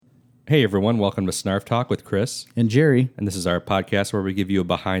Hey everyone, welcome to Snarf Talk with Chris. And Jerry. And this is our podcast where we give you a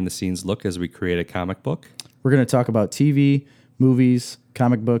behind-the-scenes look as we create a comic book. We're going to talk about TV, movies,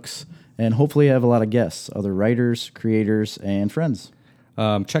 comic books, and hopefully have a lot of guests, other writers, creators, and friends.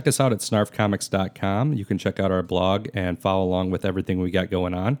 Check us out at snarfcomics.com. You can check out our blog and follow along with everything we got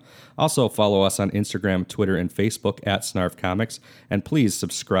going on. Also, follow us on Instagram, Twitter, and Facebook at Snarf Comics. And please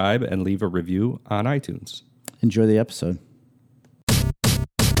subscribe and leave a review on iTunes. Enjoy the episode.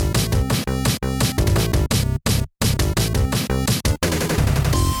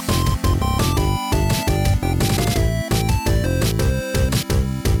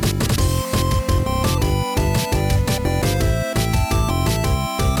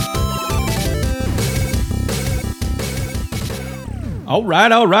 All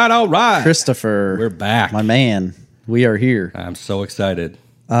right. Christopher. We're back. My man. We are here. I'm so excited.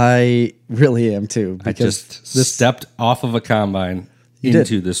 I really am too. I just stepped off of a combine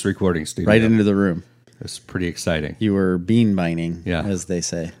into this recording studio. Right into the room. It's pretty exciting. You were bean bining, as they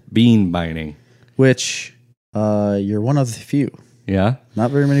say. Bean bining. Which you're one of the few. Yeah.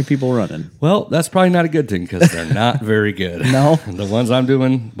 Not very many people running. Well, that's probably not a good thing because they're not very good. No. The ones I'm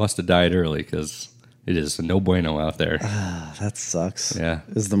doing must have died early because it is no bueno out there. That sucks. Yeah.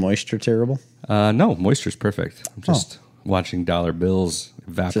 Is the moisture terrible? No, moisture's perfect. I'm just watching dollar bills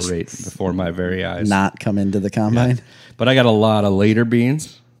evaporate before my very eyes. Not come into the combine? Yeah. But I got a lot of later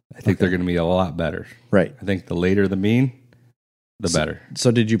beans. I think they're going to be a lot better. Right. I think the later the bean, the better. So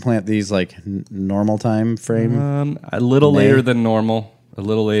did you plant these like normal time frame? A little later than normal.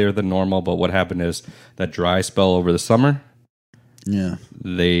 But what happened is that dry spell over the summer. Yeah.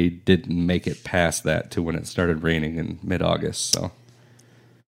 They didn't make it past that to when it started raining in mid-August. So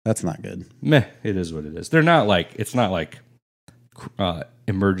that's not good. Meh, it is what it is. They're not like, it's not like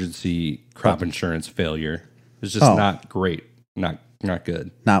emergency crop insurance failure. It's just not great. Not good.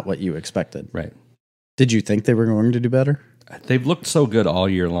 Not what you expected. Right. Did you think they were going to do better? They've looked so good all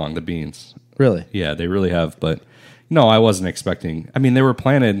year long, the beans. Really? Yeah, they really have. But no, I wasn't expecting. I mean, they were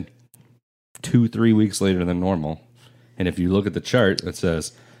planted 2-3 weeks later than normal. And if you look at the chart, it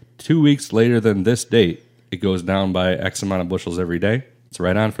says 2 weeks later than this date, it goes down by X amount of bushels every day. It's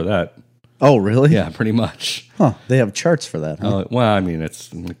right on for that. Oh, really? Yeah, pretty much. Huh. They have charts for that, huh? Well, I mean, it's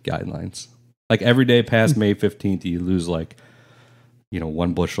guidelines. Like every day past May 15th, you lose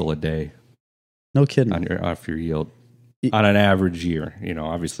 1 bushel a day. No kidding. Off your yield on an average year,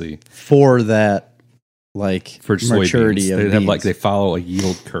 obviously. For that, for soybeans, maturity of beans. They follow a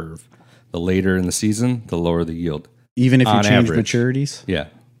yield curve. The later in the season, the lower the yield. Even if you change average. maturities? Yeah.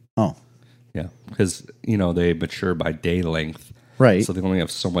 Oh. Yeah. Because, they mature by day length. Right. So they only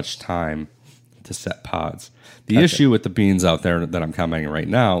have so much time to set pods. The issue with the beans out there that I'm commenting right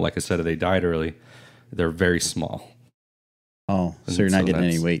now, like I said, they died early. They're very small. Oh, so you're not getting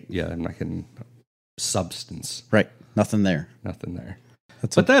any weight. Yeah, I'm not getting substance. Right. Nothing there. Nothing there.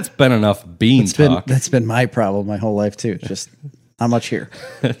 That's been enough bean talk. That's been my problem my whole life, too. Just not much here.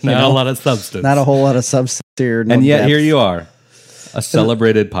 Not a lot of substance. Not a whole lot of substance here. No and yet depth. here you are, a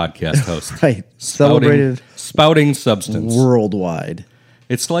celebrated podcast host. Right. Celebrated. Spouting substance. Worldwide.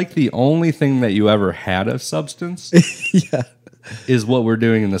 It's like the only thing that you ever had of substance yeah. is what we're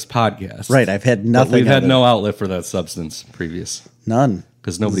doing in this podcast. Right. I've had nothing. But we've had no outlet for that substance previous. None.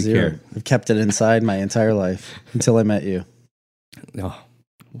 Because nobody cared. I've kept it inside my entire life until I met you. Oh,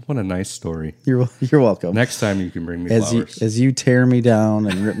 what a nice story. You're welcome. Next time you can bring me flowers. As you tear me down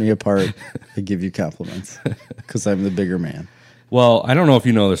and rip me apart, I give you compliments because I'm the bigger man. Well, I don't know if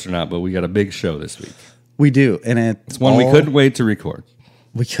you know this or not, but we got a big show this week. We do. And it's one we couldn't wait to record.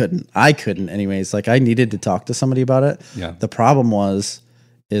 We couldn't. I couldn't anyways. I needed to talk to somebody about it. Yeah. The problem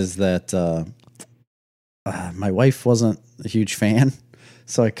is that my wife wasn't a huge fan,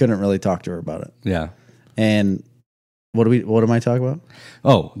 so I couldn't really talk to her about it. Yeah. And what am I talking about?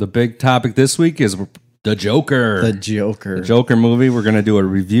 Oh, the big topic this week is the Joker. The Joker. The Joker movie. We're going to do a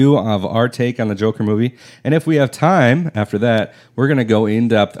review of our take on the Joker movie. And if we have time after that, we're going to go in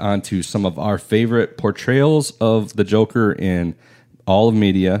depth onto some of our favorite portrayals of the Joker in all of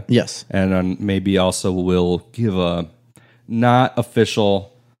media. Yes. And maybe also we'll give a not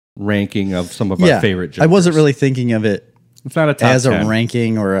official ranking of some of our favorite Jokers. I wasn't really thinking of it it's not a top as 10. A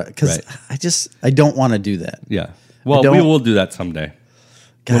ranking or because I don't want to do that. Yeah. Well, we will do that someday.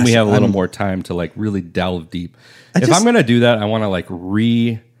 Gosh, when we have a little more time to really delve deep. If I'm going to do that, I want to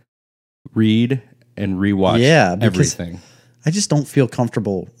reread and rewatch everything. I just don't feel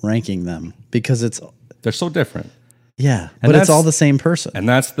comfortable ranking them because they're so different. Yeah, but it's all the same person. And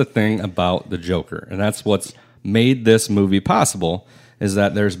that's the thing about the Joker. And that's what's made this movie possible is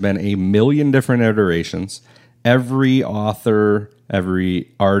that there's been a million different iterations. Every author,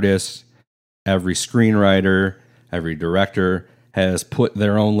 every artist, every screenwriter, every director has put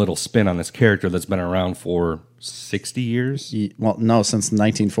their own little spin on this character that's been around for 60 years, Well, no, since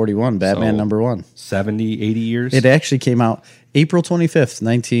 1941, Batman So- #1. 70, 80 years. It actually came out April 25th,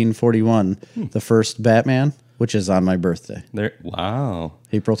 1941. The first Batman, which is on my birthday, Wow.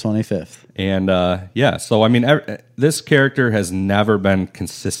 April 25th. And so I mean, this character has never been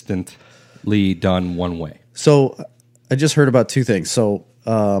consistently done one way. So I just heard about two things. So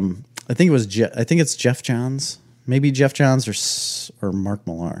I think it's Jeff Johns, maybe Jeff Johns or Mark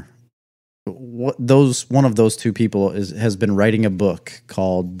Millar. One of those two people has been writing a book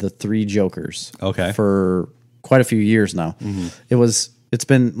called The Three Jokers. Okay. For quite a few years now. It's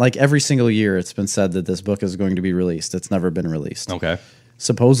been like every single year it's been said that this book is going to be released. It's never been released. Okay.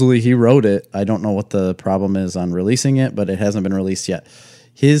 Supposedly he wrote it. I don't know what the problem is on releasing it, but it hasn't been released yet.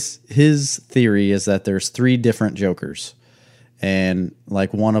 His theory is that there's three different Jokers. And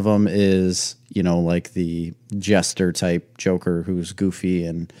like one of them is, like the jester type Joker who's goofy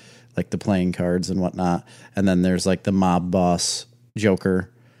and like the playing cards and whatnot. And then there's like the mob boss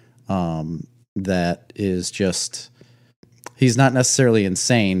Joker that is just, he's not necessarily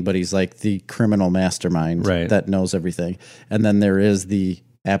insane, but he's like the criminal mastermind that knows everything. And then there is the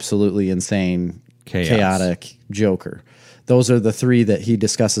absolutely insane, chaotic Joker. Those are the three that he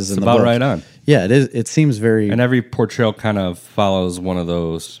discusses in the book. About right on. Yeah, it is. It seems very... And every portrayal kind of follows one of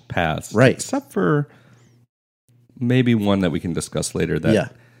those paths. Right. Except for maybe one that we can discuss later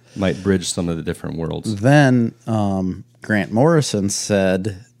that might bridge some of the different worlds. Then Grant Morrison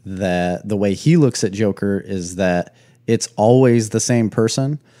said that the way he looks at Joker is that it's always the same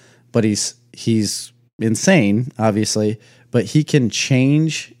person, but he's insane, obviously, but he can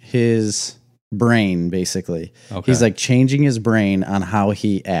change his brain, basically. Okay. He's like changing his brain on how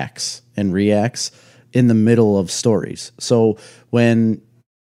he acts and reacts in the middle of stories. So when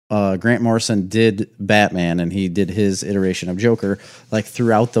Grant Morrison did Batman and he did his iteration of Joker, like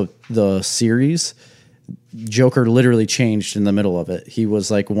throughout the series, Joker literally changed in the middle of it. He was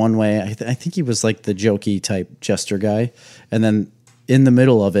like one way. I think he was like the jokey type jester guy. And then in the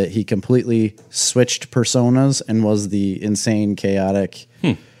middle of it, he completely switched personas and was the insane, chaotic,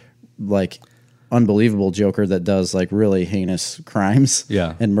 like unbelievable Joker that does like really heinous crimes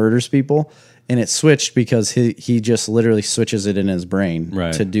and murders people. And it switched because he just literally switches it in his brain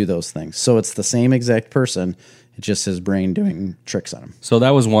to do those things. So it's the same exact person. It's just his brain doing tricks on him. So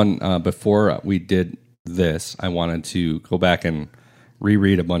that was one before we did this. I wanted to go back and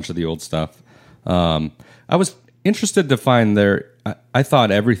reread a bunch of the old stuff. I was interested to find I thought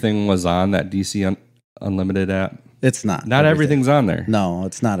everything was on that DC Unlimited app. It's not. Not everything's on there. No,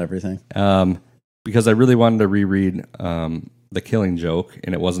 it's not everything. Because I really wanted to reread The Killing Joke,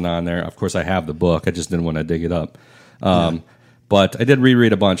 and it wasn't on there. Of course, I have the book. I just didn't want to dig it up. But I did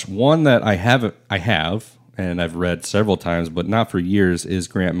reread a bunch. One that I have, and I've read several times, but not for years, is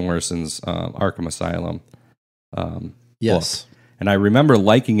Grant Morrison's Arkham Asylum. Yes. Book. And I remember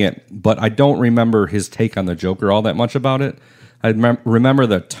liking it, but I don't remember his take on the Joker all that much about it. I remember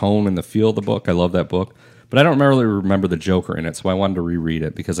the tone and the feel of the book. I love that book. But I don't really remember the Joker in it, so I wanted to reread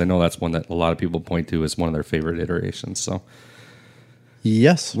it because I know that's one that a lot of people point to as one of their favorite iterations. So,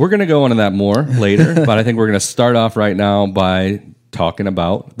 yes, we're going to go into that more later, but I think we're going to start off right now by talking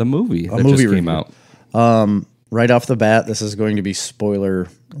about the movie that just came out. Right off the bat, this is going to be spoiler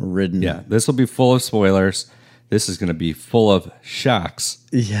ridden. Yeah, this will be full of spoilers. This is going to be full of shocks.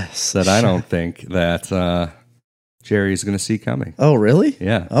 Yes, that I don't think that Jerry's going to see coming. Oh, really?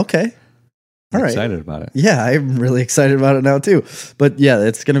 Yeah. Okay. I'm excited about it. Yeah, I'm really excited about it now too. But yeah,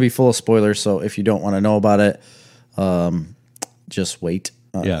 it's going to be full of spoilers. So if you don't want to know about it, just wait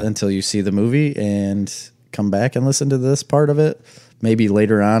until you see the movie and come back and listen to this part of it. Maybe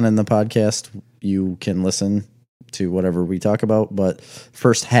later on in the podcast, you can listen to whatever we talk about. But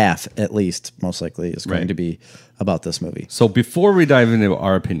first half, at least, most likely, is going to be about this movie. So before we dive into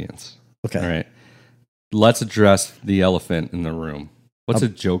our opinions, all right, let's address the elephant in the room. What's a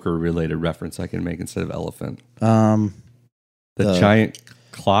Joker-related reference I can make instead of elephant? The giant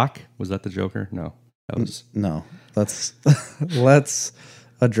clock? Was that the Joker? No, that was no. Let's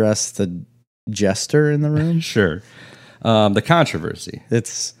address the jester in the room. Sure. The controversy.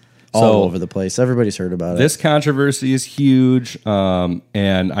 It's all over the place. Everybody's heard about it. This controversy is huge,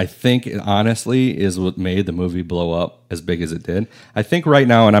 and I think it honestly is what made the movie blow up as big as it did. I think right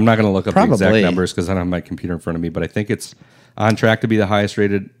now, and I'm not going to look up the exact numbers because I don't have my computer in front of me, but I think it's on track to be the highest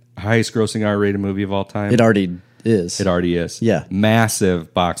grossing R-rated movie of all time. It already is. It already is. Yeah.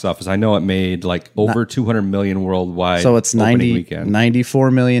 Massive box office. I know it made like over 200 million worldwide. So it's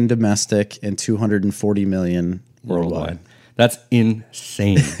 94 million domestic and 240 million worldwide. That's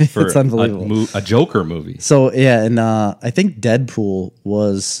insane for It's unbelievable. a Joker movie. So yeah, and I think Deadpool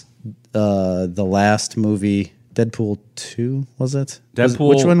was the last movie. Deadpool 2, was it?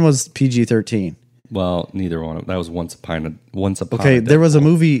 Which one was PG-13? Well, neither one. That was Once Upon Okay, a there was a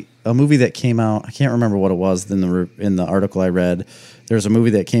Deadpool. movie that came out. I can't remember what it was in the article I read. There was a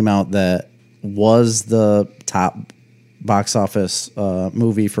movie that came out that was the top box office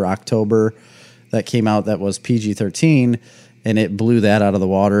movie for October. That came out that was PG-13, and it blew that out of the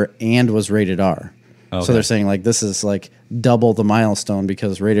water and was rated R. Okay. So they're saying like this is like double the milestone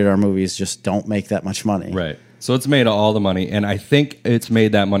because rated R movies just don't make that much money. Right. So it's made all the money, and I think it's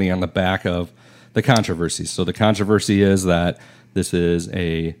made that money on the back of the controversy. So the controversy is that this is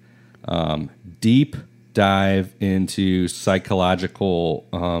a deep dive into psychological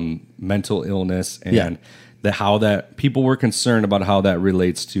mental illness and how that people were concerned about how that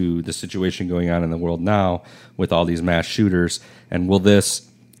relates to the situation going on in the world now with all these mass shooters. And will this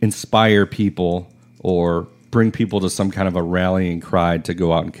inspire people or bring people to some kind of a rallying cry to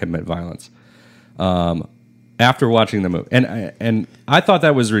go out and commit violence? After watching the movie, and I thought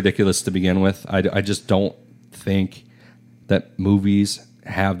that was ridiculous to begin with. I just don't think that movies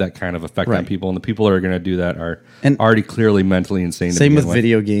have that kind of effect on people, and the people that are going to do that are already clearly mentally insane. Same with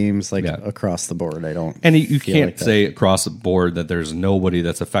video games, across the board. I don't, and you can't say across the board that there's nobody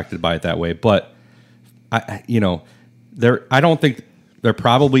that's affected by it that way. But I don't think there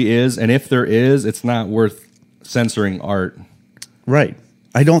probably is, and if there is, it's not worth censoring art. Right.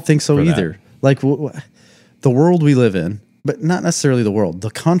 I don't think so either. Like the world we live in, but not necessarily the world, the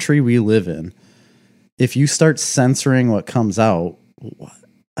country we live in. If you start censoring what comes out,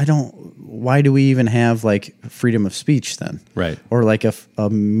 why do we even have like freedom of speech then? Right. Or like a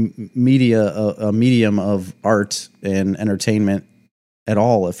medium of art and entertainment at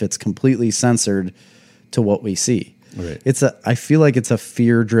all if it's completely censored to what we see. Right. I feel like it's a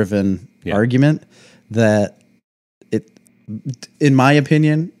fear-driven argument that in my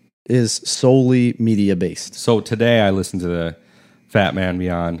opinion, is solely media based. So today I listened to the Fat Man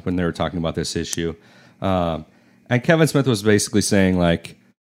Beyond when they were talking about this issue. And Kevin Smith was basically saying, like,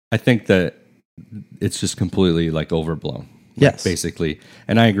 I think that it's just completely like overblown. Yes. Basically.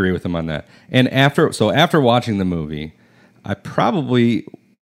 And I agree with him on that. And after watching the movie, I probably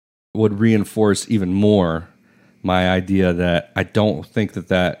would reinforce even more my idea that I don't think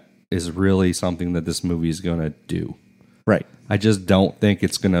that is really something that this movie is going to do. Right. I just don't think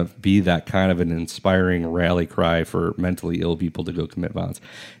it's going to be that kind of an inspiring rally cry for mentally ill people to go commit violence.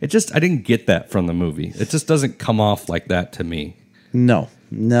 I didn't get that from the movie. It just doesn't come off like that to me. No,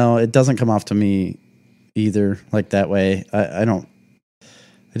 it doesn't come off to me either like that way. I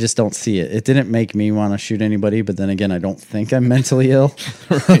just don't see it. It didn't make me want to shoot anybody, but then again, I don't think I'm mentally ill.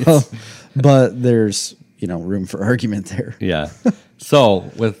 But there's, room for argument there. Yeah.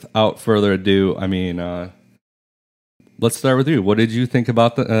 So without further ado, I mean, let's start with you. What did you think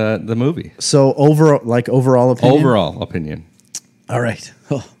about the movie? So overall opinion? Overall opinion. All right.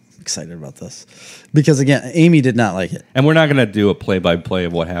 Oh, I'm excited about this. Because again, Amy did not like it. And we're not going to do a play-by-play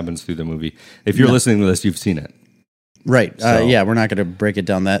of what happens through the movie. If you're listening to this, you've seen it. Right. So. We're not going to break it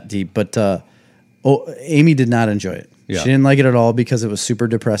down that deep. But Amy did not enjoy it. Yeah. She didn't like it at all because it was super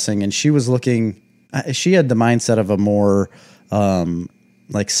depressing. And she was she had the mindset of a more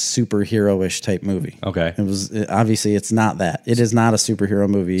like superhero-ish type movie. Okay. It was obviously it's not that. It is not a superhero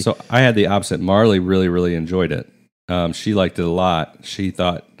movie. So I had the opposite. Marley really, really enjoyed it. She liked it a lot.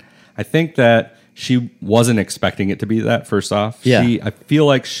 I think that she wasn't expecting it to be that, first off. Yeah. I feel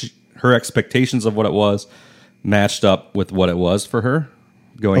like her expectations of what it was matched up with what it was for her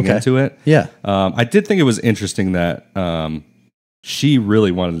going into it. Yeah. I did think it was interesting that she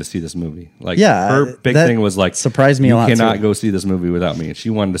really wanted to see this movie. Like, her big thing was like, surprised me a lot. You cannot go see this movie without me. And she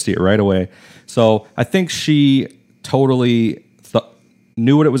wanted to see it right away. So I think she totally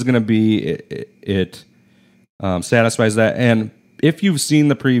knew what it was going to be. It satisfies that. And if you've seen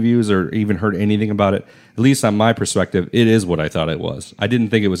the previews or even heard anything about it, at least on my perspective, it is what I thought it was. I didn't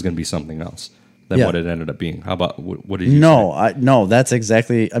think it was going to be something else than what it ended up being. How about, what did you say? No, that's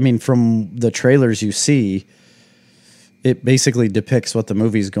exactly, I mean, from the trailers you see, it basically depicts what the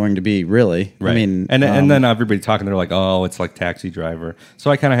movie's going to be, really. Right. I mean, and then everybody talking, they're like, oh, it's like Taxi Driver.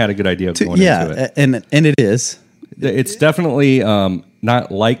 So I kind of had a good idea of going into it. And it is. It's definitely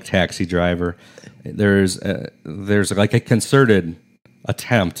not like Taxi Driver. There's like a concerted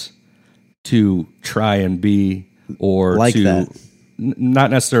attempt to try and be or like to that.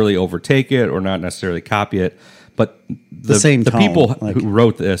 Not necessarily overtake it or not necessarily copy it, but the same tone, people who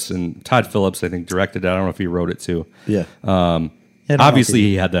wrote this, and Todd Phillips, I think, directed it. I don't know if he wrote it too. Yeah. Obviously,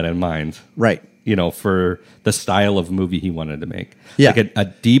 he had that in mind. Right. for the style of movie he wanted to make. Yeah. Like a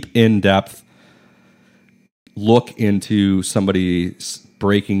deep, in-depth look into somebody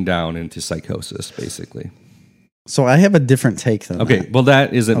breaking down into psychosis, basically. So I have a different take than Okay, that. well,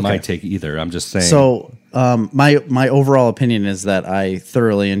 that isn't my take either. I'm just saying. So my overall opinion is that I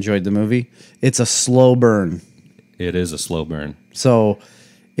thoroughly enjoyed the movie. It's a slow burn. It is a slow burn. So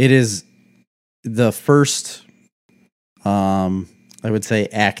it is the first, I would say,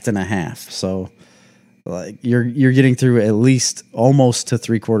 act and a half. So like you're getting through at least almost to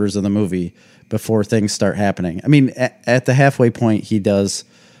 3/4 of the movie before things start happening. I mean, at the halfway point, he does,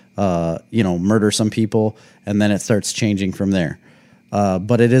 murder some people, and then it starts changing from there.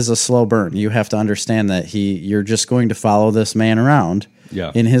 But it is a slow burn. You have to understand that you're just going to follow this man around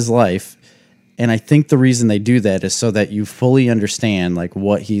in his life. And I think the reason they do that is so that you fully understand like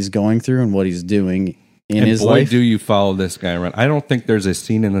what he's going through and what he's doing in his life. Do you follow this guy around? I don't think there's a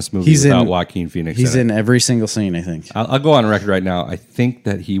scene in this movie without Joaquin Phoenix. He's in every single scene, I think. I'll go on record right now. I think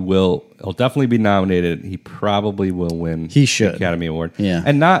that he'll definitely be nominated. He probably will win He should. the Academy Award. Yeah.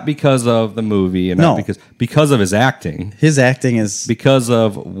 And not because of the movie and not because of his acting. His acting is Because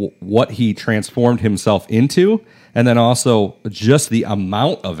of what he transformed himself into, and then also just the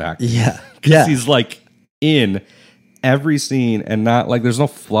amount of acting. yeah. Because he's like in every scene, and not like there's no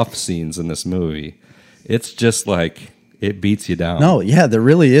fluff scenes in this movie. It's just like it beats you down. No, yeah, there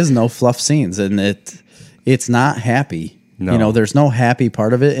really is no fluff scenes, and it's not happy. No. There's no happy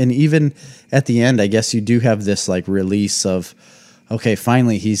part of it, and even at the end, I guess you do have this like release of, okay,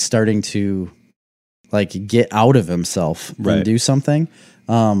 finally he's starting to like get out of himself and do something.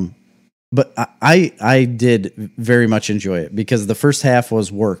 But I did very much enjoy it because the first half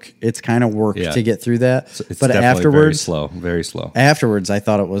was work. It's kind of work to get through that. It's but afterwards, very slow. Afterwards, I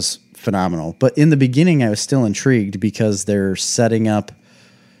thought it was phenomenal. But in the beginning, I was still intrigued because they're setting up,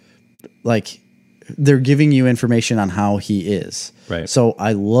 like, they're giving you information on how he is. Right. So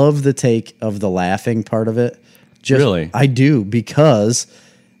I love the take of the laughing part of it. Really? I do, because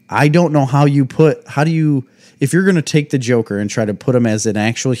I don't know if you're going to take the Joker and try to put him as an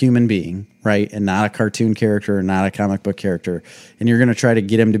actual human being, right, and not a cartoon character or not a comic book character, and you're going to try to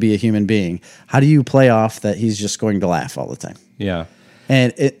get him to be a human being, how do you play off that he's just going to laugh all the time? Yeah.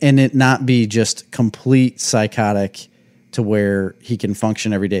 And it not be just complete psychotic to where he can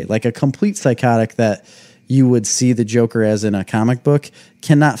function every day. Like a complete psychotic that you would see the Joker as in a comic book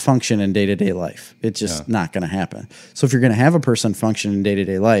cannot function in day-to-day life. It's just not going to happen. So if you're going to have a person function in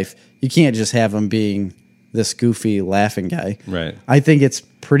day-to-day life, you can't just have him being this goofy laughing guy. Right. I think it's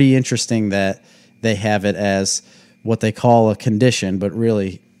pretty interesting that they have it as what they call a condition, but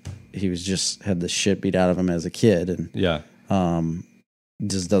really he was just had the shit beat out of him as a kid and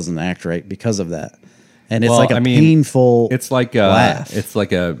just doesn't act right because of that. And it's painful. It's like laugh. It's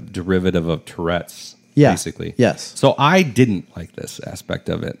like a derivative of Tourette's, Yeah. basically. Yes. So I didn't like this aspect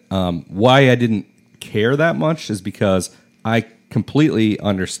of it. Why I didn't care that much is because I completely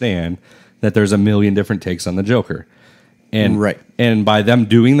understand that there's a million different takes on the Joker. And by them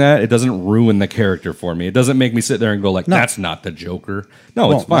doing that, it doesn't ruin the character for me. It doesn't make me sit there and go like, that's not the Joker.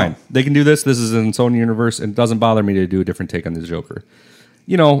 No, it's fine. No. They can do this. This is in its own universe. And it doesn't bother me to do a different take on the Joker.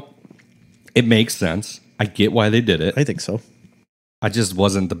 It makes sense. I get why they did it. I think so. I just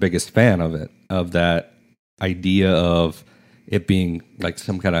wasn't the biggest fan of it, of that idea of it being like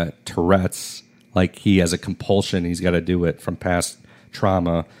some kind of Tourette's, like he has a compulsion, he's got to do it from past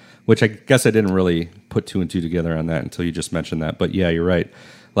trauma, which I guess I didn't really put two and two together on that until you just mentioned that. But yeah, you're right.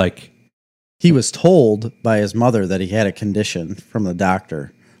 Like, he was told by his mother that he had a condition from the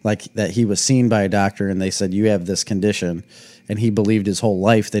doctor, like that he was seen by a doctor and they said, you have this condition. And he believed his whole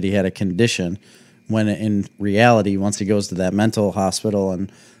life that he had a condition, when in reality, once he goes to that mental hospital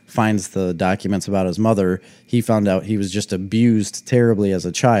and finds the documents about his mother, he found out he was just abused terribly as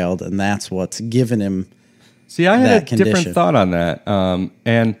a child, and that's what's given him. See, I had a condition. different thought on that.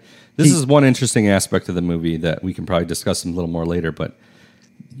 And this is one interesting aspect of the movie that we can probably discuss a little more later, but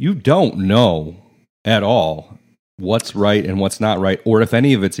you don't know at all what's right and what's not right, or if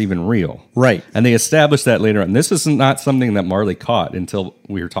any of it's even real. Right. And they established that later on. This is not something that Marley caught until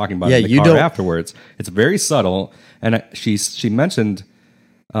we were talking about it in the car afterwards. It's very subtle. And she mentioned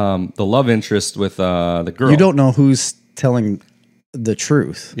the love interest with the girl. You don't know who's telling the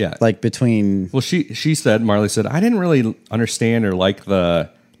truth. Yeah. Like between... Well, Marley said, I didn't really understand or like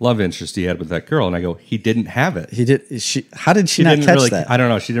the love interest he had with that girl. And I go, he didn't have it. He did. How did she not catch that? I don't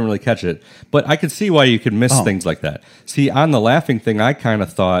know. She didn't really catch it. But I could see why you could miss things like that. See, on the laughing thing, I kind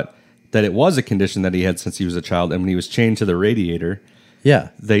of thought that it was a condition that he had since he was a child. And when he was chained to the radiator,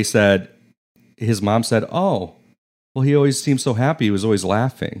 they said, his mom said, oh, well, he always seemed so happy. He was always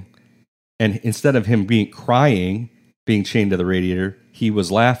laughing. And instead of him being chained to the radiator, he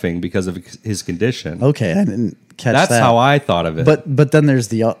was laughing because of his condition. Okay, I didn't catch that. That's how I thought of it. But then there's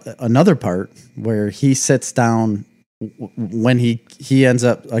the another part where he sits down when he ends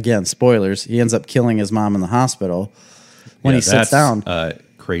up, again, spoilers, he ends up killing his mom in the hospital. When he sits down,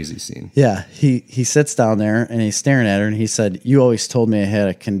 crazy scene. Yeah, he sits down there and he's staring at her and he said, "You always told me I had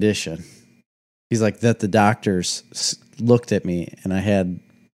a condition." He's like, that the doctors looked at me and I had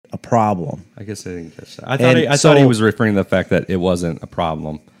a problem. I guess I didn't catch that. I thought he was referring to the fact that it wasn't a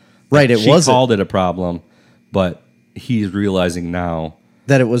problem. Right, she wasn't. Called it a problem, but he's realizing now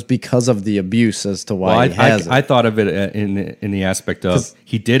that it was because of the abuse as to why he has it. I thought of it in the aspect of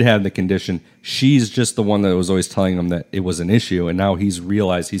he did have the condition. She's just the one that was always telling him that it was an issue, and now he's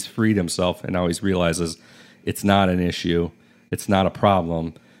realized he's freed himself, and now he realizes it's not an issue, it's not a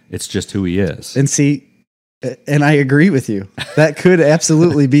problem, it's just who he is. And see, and I agree with you. That could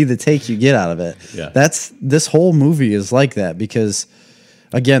absolutely be the take you get out of it. Yeah. This whole movie is like that because,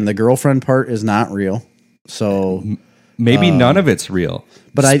 again, the girlfriend part is not real. So maybe none of it's real.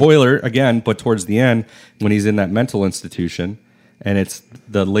 But spoiler again, but towards the end, when he's in that mental institution, and it's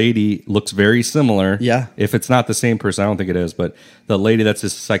the lady looks very similar. Yeah. If it's not the same person, I don't think it is, but the lady that's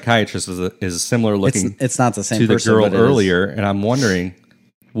his psychiatrist is similar looking. It's not the same to person, the girl earlier, and I'm wondering,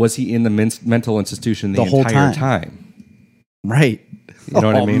 was he in the mental institution the whole entire time? Right. You know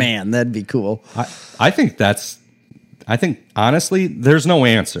what I mean? Oh man, that'd be cool. I think honestly, there's no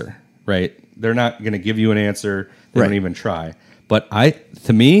answer. Right? They're not going to give you an answer. They don't even try. But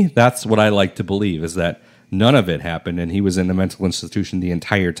to me, that's what I like to believe, is that none of it happened and he was in the mental institution the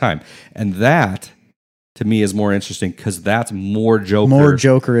entire time. And that, to me, is more interesting because that's more Joker. More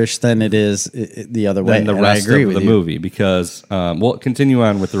Jokerish than it is the other way. Than the rest of the movie. Because, we'll continue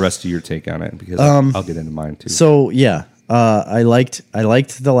on with the rest of your take on it because I'll get into mine too. So, yeah, I liked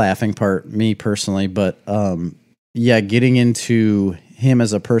the laughing part, me personally, but getting into him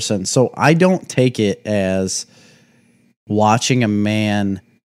as a person. So I don't take it as watching a man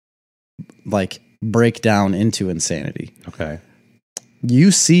like break down into insanity. Okay.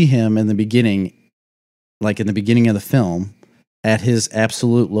 You see him in the beginning, like in the beginning of the film, at his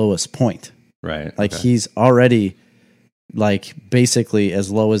absolute lowest point. Right. Like he's already like basically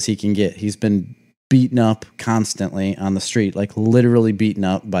as low as he can get. He's been beaten up constantly on the street, like literally beaten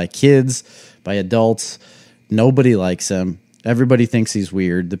up by kids, by adults. Nobody likes him. Everybody thinks he's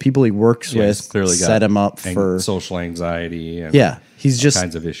weird. The people he works with clearly set him up for social anxiety and he's just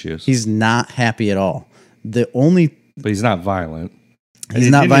kinds of issues. He's not happy at all. But he's not violent.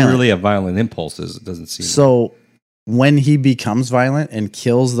 He's not violent. Really have violent impulses. It doesn't seem so. When he becomes violent and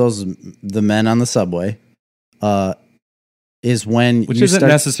kills the men on the subway, is when which isn't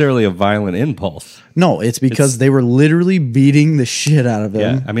necessarily a violent impulse. No, it's because they were literally beating the shit out of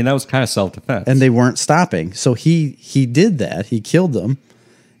him. Yeah, I mean that was kind of self-defense, and they weren't stopping. So he did that. He killed them,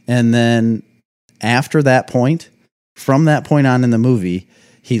 and then after that point, from that point on in the movie,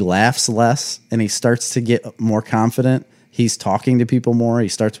 he laughs less and he starts to get more confident. He's talking to people more. He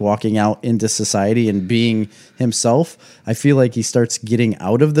starts walking out into society and being himself. I feel like he starts getting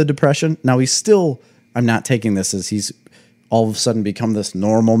out of the depression. Now he's still. I'm not taking this as he's all of a sudden become this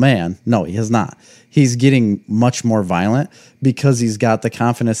normal man. No, he has not. He's getting much more violent because he's got the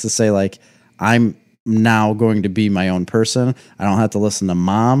confidence to say, like, I'm now going to be my own person. I don't have to listen to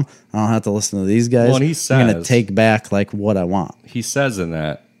mom. I don't have to listen to these guys. Well, and he says, I'm going to take back like what I want. He says in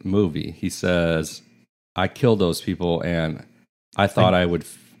that movie, he says, I killed those people and I thought I would.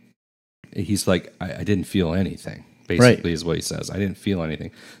 He's like, I didn't feel anything. Basically, is what he says. I didn't feel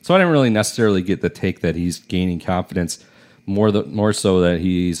anything. So I didn't really necessarily get the take that he's gaining confidence. More so that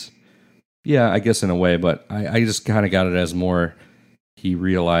he's, I guess in a way, but I just kind of got it as more he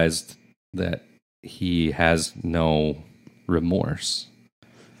realized that he has no remorse.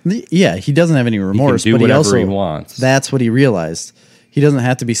 Yeah, he doesn't have any remorse, he can do but whatever he wants. That's what he realized. He doesn't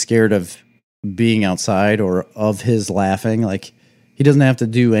have to be scared of being outside or of his laughing. Like, he doesn't have to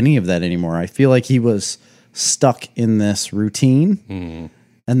do any of that anymore. I feel like he was stuck in this routine. Mm-hmm.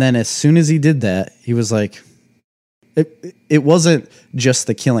 And then as soon as he did that, he was like, it wasn't just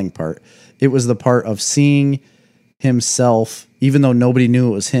the killing part. It was the part of seeing himself, even though nobody knew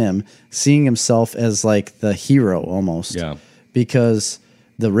it was him, seeing himself as like the hero almost. Yeah. Because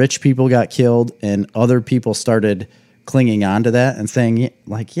the rich people got killed and other people started clinging on to that and saying,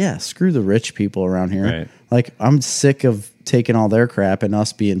 like, yeah, screw the rich people around here. Right. Like, I'm sick of taking all their crap and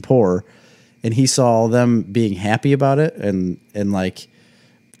us being poor. And he saw them being happy about it and like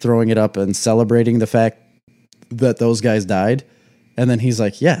throwing it up and celebrating the fact that those guys died. And then he's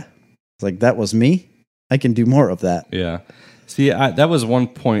like, yeah, it's like, that was me. I can do more of that. Yeah. See, that was one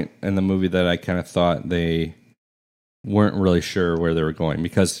point in the movie that I kind of thought they weren't really sure where they were going,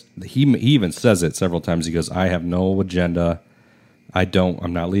 because he even says it several times. He goes, "I have no agenda.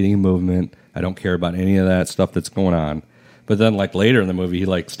 I'm not leading a movement. I don't care about any of that stuff that's going on." But then, like later in the movie, he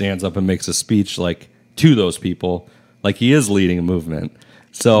like stands up and makes a speech like to those people, like he is leading a movement.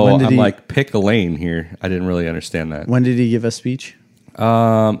 So I'm like, pick a lane here. I didn't really understand that. When did he give a speech?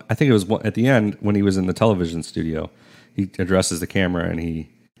 I think it was at the end when he was in the television studio. He addresses the camera and he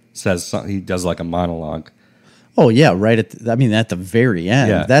says something, he does like a monologue. Oh yeah, right at the very end.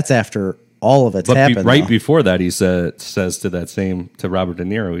 Yeah. That's after all of it's happened. Before that, he says to Robert De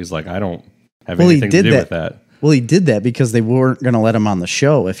Niro, he's like, "I don't have anything to do with that." Well, he did that because they weren't going to let him on the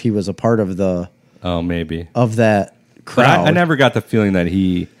show if he was a part of the maybe of that crowd. But I never got the feeling that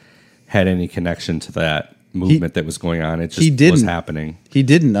he had any connection to that movement that was going on. It just was happening. He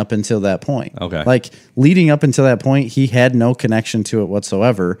didn't up until that point. Okay. Like leading up until that point, he had no connection to it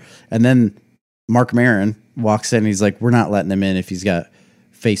whatsoever. And then Mark Maron walks in and he's like, "We're not letting him in if he's got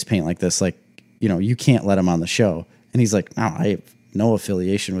face paint like this. Like, you can't let him on the show." And he's like, "No, I have no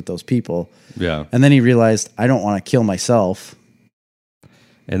affiliation with those people." Yeah. And then he realized, "I don't want to kill myself."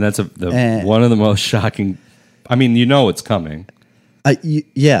 And that's one of the most shocking. I mean, it's coming.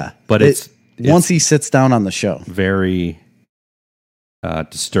 Yeah. But it's once he sits down on the show. Very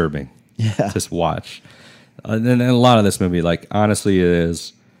disturbing. Yeah. Just watch. And a lot of this movie, like, honestly, it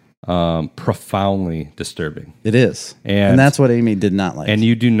is profoundly disturbing. It is. And that's what Amy did not like. And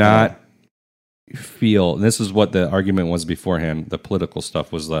you do not feel, and this is what the argument was beforehand, the political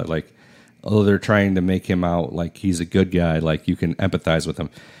stuff was that, like, oh, they're trying to make him out like he's a good guy, like you can empathize with him.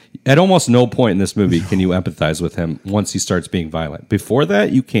 At almost no point in this movie can you empathize with him once he starts being violent. Before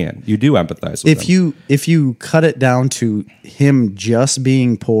that, you can. You do empathize with him. If you cut it down to him just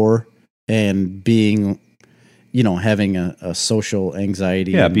being poor and being, having a social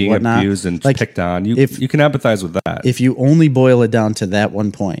anxiety, and being whatnot, abused and like, picked on, you can empathize with that. If you only boil it down to that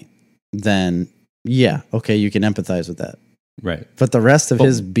one point, then yeah, okay, you can empathize with that. Right. But the rest of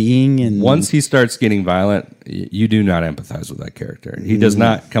his being, and once he starts getting violent, you do not empathize with that character. He does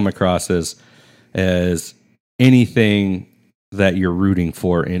not come across as anything that you're rooting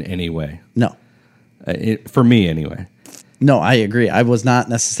for in any way. No. For me, anyway. No, I agree. I was not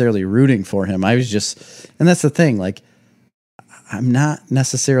necessarily rooting for him. I was just, and that's the thing, like, I'm not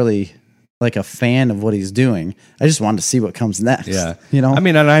necessarily like a fan of what he's doing. I just wanted to see what comes next. Yeah. I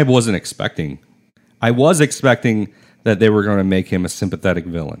mean, and I was expecting that they were going to make him a sympathetic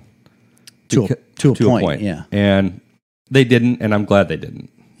villain. To a point, yeah. And they didn't, and I'm glad they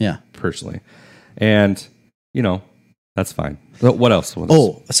didn't. Yeah. Personally. And, that's fine. But what else?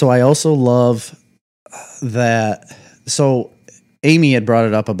 So I also love that. So Amy had brought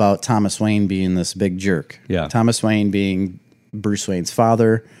it up about Thomas Wayne being this big jerk. Yeah. Thomas Wayne being Bruce Wayne's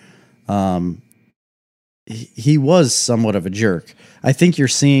father. He was somewhat of a jerk. I think you're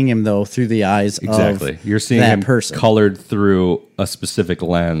seeing him, though, through the eyes of you're seeing that him person, colored through a specific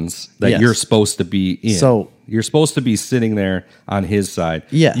lens that you're supposed to be in. So you're supposed to be sitting there on his side.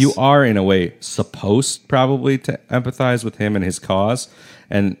 Yes. You are, in a way, supposed probably to empathize with him and his cause.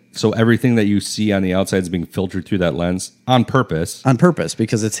 And so everything that you see on the outside is being filtered through that lens on purpose. On purpose,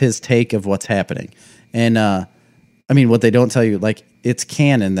 because it's his take of what's happening. And, what they don't tell you, like, it's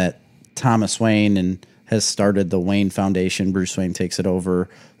canon that Thomas Wayne has started the Wayne Foundation. Bruce Wayne takes it over.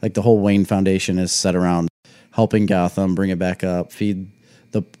 Like, the whole Wayne Foundation is set around helping Gotham, bring it back up, feeding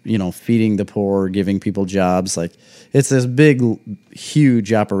the poor, giving people jobs. Like, it's this big,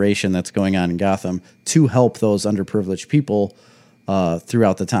 huge operation that's going on in Gotham to help those underprivileged people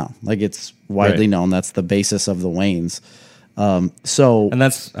throughout the town. Like, it's widely known that's the basis of the Waynes. And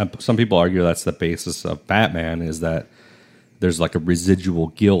that's some people argue that's the basis of Batman, is that there's like a residual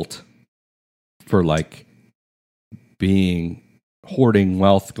guilt for like being hoarding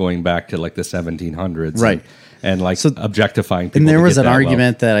wealth going back to like the 1700s, right? And like objectifying people. And there was an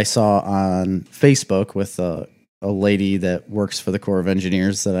argument that I saw on Facebook with a lady that works for the Corps of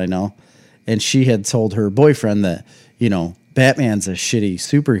Engineers that I know, and she had told her boyfriend that Batman's a shitty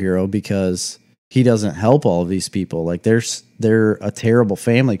superhero because he doesn't help all of these people. Like, they're a terrible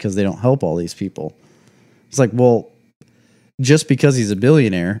family because they don't help all these people. It's like, well, just because he's a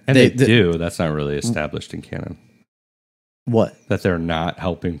billionaire, and they do. That's not really established in canon. What? That they're not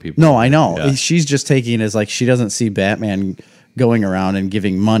helping people. No, I know. Yeah. She's just taking it as like she doesn't see Batman going around and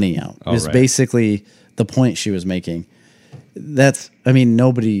giving money out. It's basically the point she was making.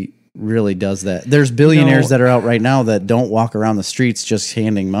 Nobody really does that. There's billionaires that are out right now that don't walk around the streets just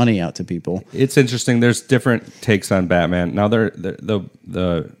handing money out to people. It's interesting. There's different takes on Batman. Now,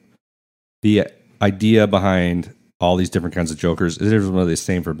 the idea behind all these different kinds of Jokers. It isn't really the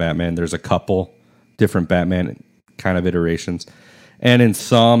same for Batman. There's a couple different Batman kind of iterations, and in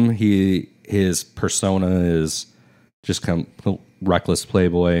some, his persona is just reckless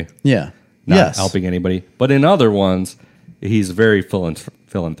playboy, not helping anybody. But in other ones, he's very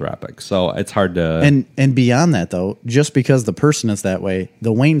philanthropic. So it's hard to and beyond that though, just because the person is that way,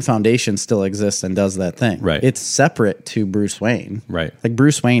 the Wayne Foundation still exists and does that thing. Right. It's separate to Bruce Wayne. Right. Like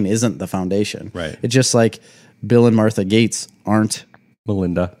Bruce Wayne isn't the foundation. Right. It's just like Bill and Martha Gates aren't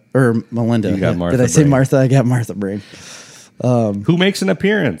Melinda. Or Melinda. You got Martha Did I say brain. Martha? I got Martha brain. Who makes an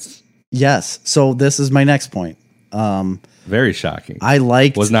appearance? Yes. So this is my next point. Very shocking.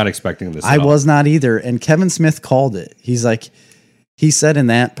 Was not expecting this. I was not either. And Kevin Smith called it. He's like, he said in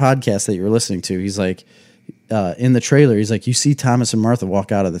that podcast that you were listening to, he's like, in the trailer, he's like, you see Thomas and Martha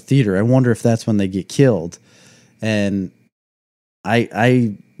walk out of the theater. I wonder if that's when they get killed. And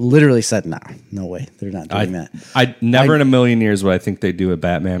I literally said, no way. They're not doing that. I never in a million years would I think they'd do a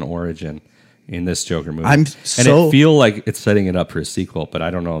Batman origin in this Joker movie. And I feel like it's setting it up for a sequel, but I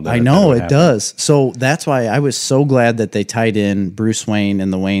don't know. I know it does. So that's why I was so glad that they tied in Bruce Wayne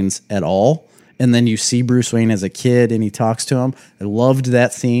and the Waynes at all. And then you see Bruce Wayne as a kid and he talks to him. I loved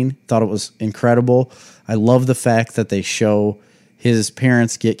that scene. Thought it was incredible. I love the fact that they show his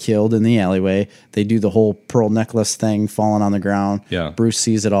parents get killed in the alleyway. They do the whole pearl necklace thing falling on the ground. Yeah. Bruce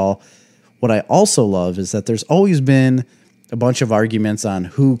sees it all. What I also love is that there's always been a bunch of arguments on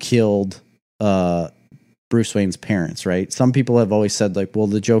who killed Bruce Wayne's parents, right? Some people have always said, like, well,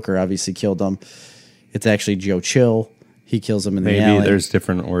 the Joker obviously killed him. It's actually Joe Chill. He kills him in the alley. Maybe there's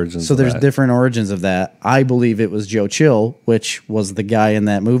different origins. So there's different origins of that. I believe it was Joe Chill, which was the guy in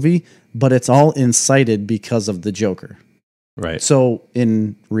that movie, but it's all incited because of the Joker. Right. So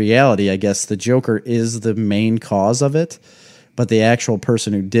in reality, I guess the Joker is the main cause of it, but the actual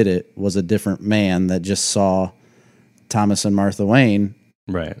person who did it was a different man that just saw Thomas and Martha Wayne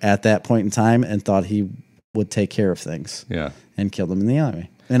at that point in time and thought he would take care of things. Yeah. And killed them in the alleyway.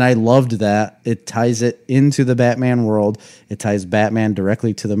 And I loved that. It ties it into the Batman world. It ties Batman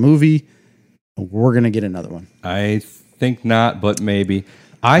directly to the movie. We're going to get another one. I think not, but maybe.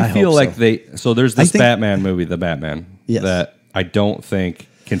 I feel like so there's this Batman movie, The Batman, that I don't think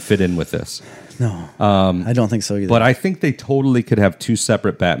can fit in with this. No, I don't think so either. But I think they totally could have two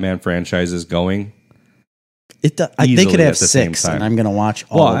separate Batman franchises going. They could have 6, and I'm going to watch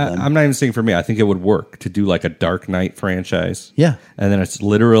all of them. I'm not even saying for me. I think it would work to do like a Dark Knight franchise. Yeah. And then it's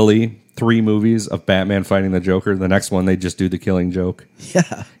literally 3 movies of Batman fighting the Joker. The next one, they just do the Killing Joke.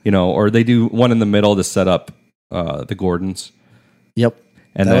 Yeah. Or they do one in the middle to set up the Gordons. Yep.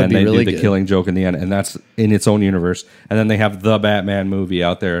 And then they do the Killing Joke in the end, and that's in its own universe. And then they have the Batman movie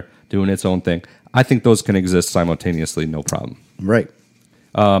out there doing its own thing. I think those can exist simultaneously, no problem. Right.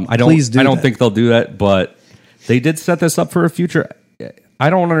 I don't think they'll do that, but they did set this up for a future.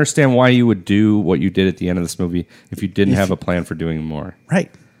 I don't understand why you would do what you did at the end of this movie if you didn't have a plan for doing more.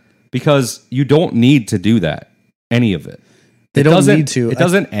 Right. Because you don't need to do that, any of it. They don't need to. It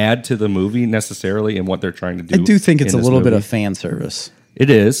doesn't add to the movie necessarily in what they're trying to do. I do think it's a little bit of fan service. It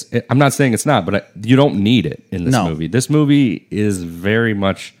is. I'm not saying it's not, but you don't need it in this movie. This movie is very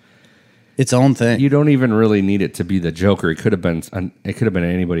much its own thing. You don't even really need it to be the Joker. It could have been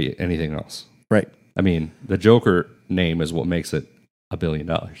anything else. Right. I mean, the Joker name is what makes it $1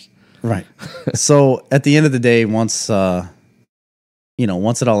 billion. Right. So at the end of the day, once it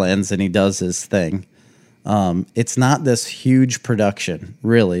all ends and he does his thing, it's not this huge production,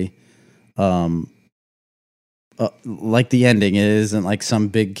 really. Like the ending, it isn't like some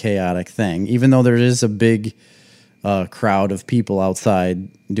big chaotic thing. Even though there is a big crowd of people outside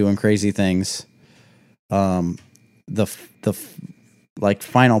doing crazy things, the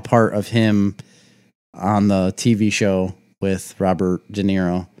final part of him on the TV show with Robert De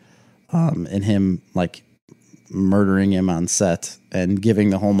Niro, and him like murdering him on set and giving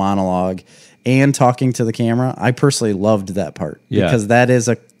the whole monologue and talking to the camera. I personally loved that part because that is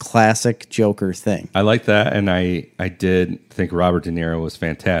a classic Joker thing. I like that, and I did think Robert De Niro was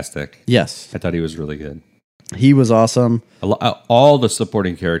fantastic. Yes. I thought he was really good. He was awesome. All the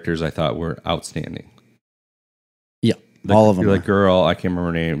supporting characters I thought were outstanding. Yeah, all of them. Like girl, I can't remember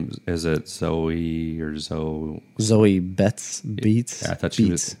her name. Is it Zoe or Zoe? Zoe Beats? Yeah, I thought she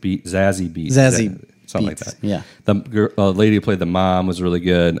was Zazie Beetz. Zazie something like that. Yeah. The lady who played the mom was really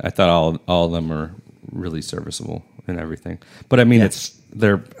good. I thought all of them were really serviceable and everything. But I mean, it's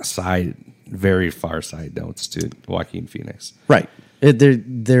their very far side notes to Joaquin Phoenix. Right.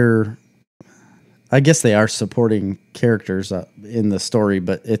 They're I guess they are supporting characters in the story,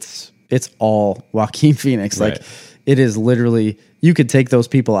 but it's all Joaquin Phoenix. Right. Like it is literally, you could take those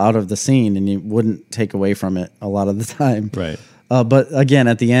people out of the scene and you wouldn't take away from it a lot of the time. Right. But again,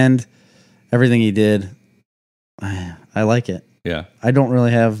 at the end, everything he did, I like it. Yeah. I don't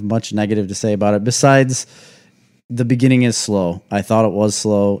really have much negative to say about it besides the beginning is slow. I thought it was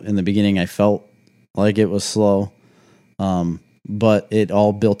slow in the beginning. I felt like it was slow. But it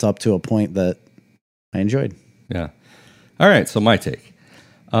all built up to a point that I enjoyed. Yeah. All right. So my take,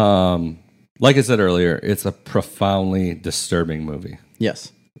 like I said earlier, it's a profoundly disturbing movie.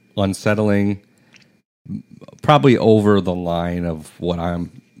 Yes. Unsettling, probably over the line of what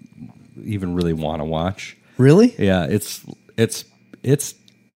I'm even really want to watch. Really? Yeah, it's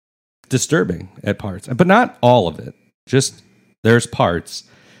disturbing at parts, but not all of it. Just there's parts,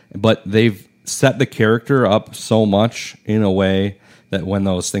 but they've set the character up so much in a way that when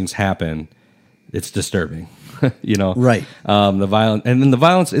those things happen, it's disturbing. You know, Right. The violence, and then the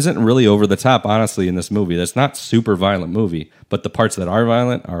violence isn't really over the top. Honestly, in this movie, that's not super violent movie, but the parts that are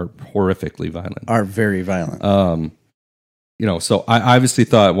violent are horrifically violent. Are very violent. You know, so I obviously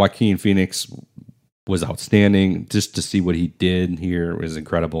thought Joaquin Phoenix was outstanding. Just to see what he did here was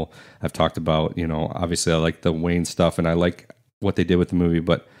incredible. I've talked about, you know, obviously I like the Wayne stuff and I like what they did with the movie,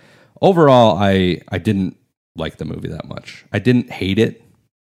 but overall I didn't like the movie that much. I didn't hate it.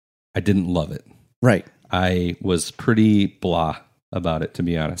 I didn't love it. Right. I was pretty blah about it, to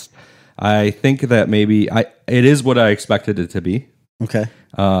be honest. I think that maybe it is what I expected it to be. Okay.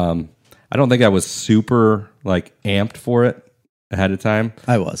 I don't think I was super like amped for it ahead of time.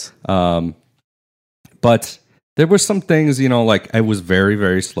 I was. But there were some things, you know, like I was very,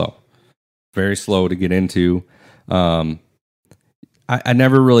 very slow to get into. I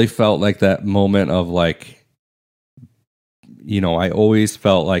never really felt like that moment of like, you know, I always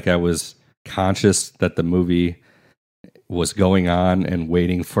felt like I was conscious that the movie was going on and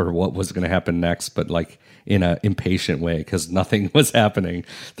waiting for what was going to happen next, but like in an impatient way because nothing was happening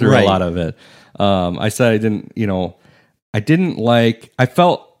through Right. a lot of it. I said I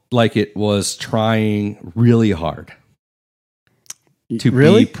felt like it was trying really hard to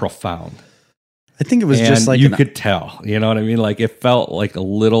Really? be profound. I think it was And just like you could tell, you know what I mean? Like it felt like a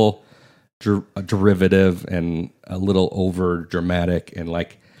little derivative and a little over dramatic and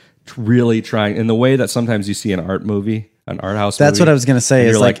like really trying in the way that sometimes you see an art movie, an art house That's movie, what I was going to say. and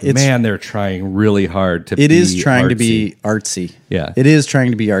Is you're like, it's man, they're trying really hard to it be is trying to be artsy. artsy. Yeah. It is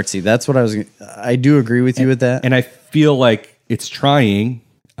trying to be artsy. That's what I do agree with you with that. And I feel like it's trying,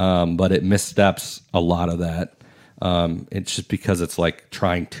 but it missteps a lot of that. It's just because it's like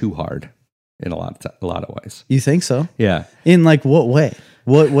trying too hard in a lot of ways. You think so? Yeah. In like what way?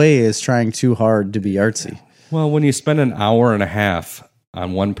 What way is trying too hard to be artsy? Well, when you spend an hour and a half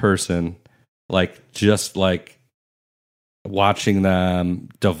on one person, like just like watching them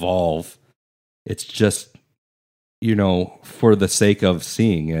devolve, it's just, you know, for the sake of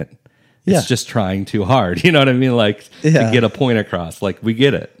seeing it, it's Yeah. just trying too hard. You know what I mean? Like to Yeah. get a point across. Like we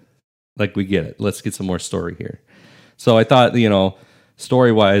get it. Let's get some more story here. So I thought, you know,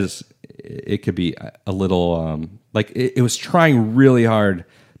 story wise, it could be a little like it was trying really hard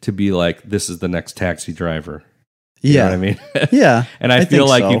to be like, this is the next Taxi Driver. You know what I mean? Yeah. And I feel think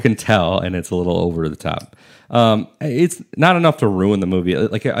like so. you can tell, and it's a little over the top. It's not enough to ruin the movie.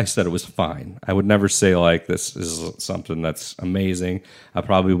 Like I said, it was fine. I would never say like this is something that's amazing. I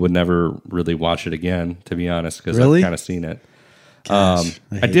probably would never really watch it again, to be honest, because Really? I've kind of seen it. Gosh,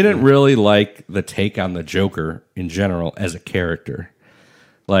 I hate didn't really like the take on the Joker in general as a character.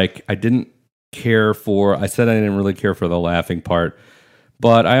 Like I didn't care for. I said I didn't really care for the laughing part,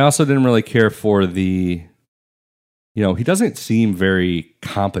 but I also didn't really care for the. You know, he doesn't seem very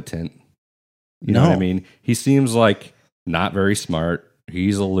competent. You know what I No. mean? He seems like not very smart.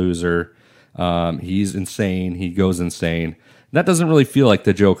 He's a loser. He's insane. He goes insane. That doesn't really feel like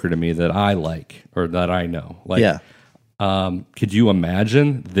the Joker to me that I like or that I know. Like, Yeah. Could you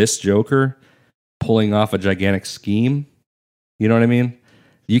imagine this Joker pulling off a gigantic scheme? You know what I mean?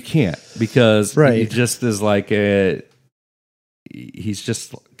 You can't because he Right. just is like he's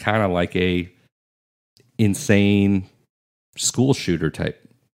just kind of like a insane school shooter type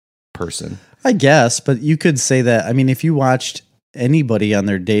person. I guess, but you could say that. I mean, if you watched anybody on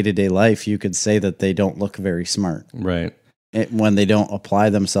their day-to-day life, you could say that they don't look very smart Right. when they don't apply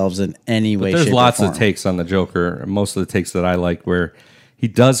themselves in any way, There's shape, lots or of form. takes on the Joker. Most of the takes that I like where he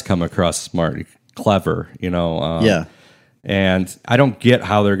does come across smart, clever, you know. Yeah. And I don't get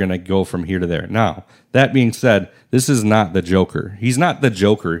how they're going to go from here to there. Now, that being said, this is not the Joker. He's not the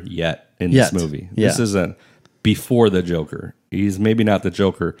Joker yet in Yet. this movie. Yeah. This isn't before the Joker. He's maybe not the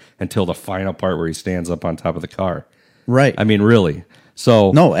Joker until the final part where he stands up on top of the car. Right. I mean, really.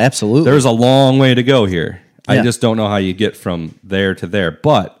 So no, absolutely. there's a long way to go here. I Yeah. just don't know how you get from there to there.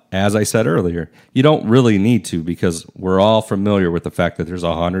 But as I said earlier, you don't really need to, because we're all familiar with the fact that there's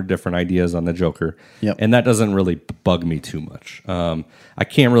 100 different ideas on the Joker. Yep. And that doesn't really bug me too much. I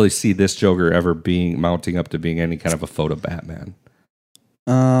can't really see this Joker ever mounting up to being any kind of a photo Batman.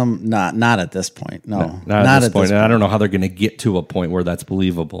 Not at this point. No, Not at this point. And I don't know how they're going to get to a point where that's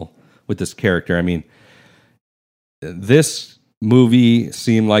believable with this character. I mean, this movie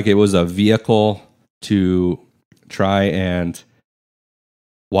seemed like it was a vehicle to try and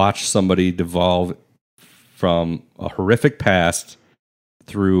watch somebody devolve from a horrific past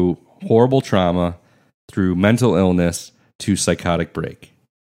through horrible trauma, through mental illness, to psychotic break.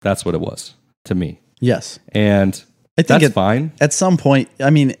 That's what it was to me. Yes. And I think that's fine. At some point, I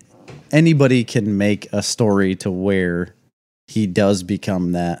mean, anybody can make a story to where he does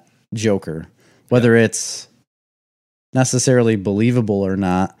become that Joker. Whether it's necessarily believable or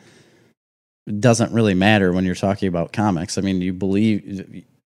not, doesn't really matter when you're talking about comics. I mean,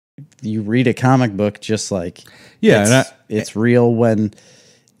 you read a comic book just like it's real when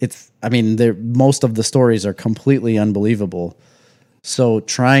it's. I mean, most of the stories are completely unbelievable. So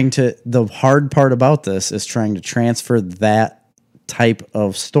the hard part about this is trying to transfer that type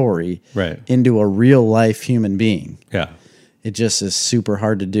of story into a real life human being. Yeah. It just is super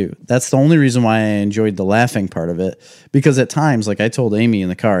hard to do. That's the only reason why I enjoyed the laughing part of it. Because at times, like I told Amy in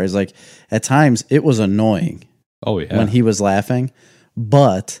the car, is like at times it was annoying. Oh yeah. When he was laughing,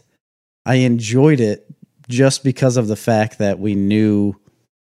 but I enjoyed it just because of the fact that we knew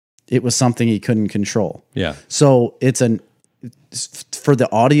it was something he couldn't control. Yeah. So for the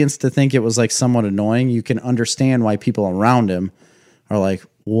audience to think it was like somewhat annoying, you can understand why people around him are like,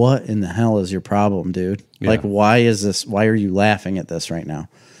 what in the hell is your problem, dude? Yeah. Like, why are you laughing at this right now?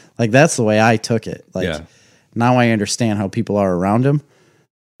 Like, that's the way I took it. Like, now I understand how people are around him.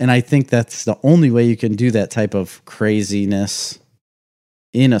 And I think that's the only way you can do that type of craziness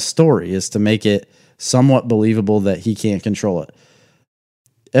in a story, is to make it somewhat believable that he can't control it.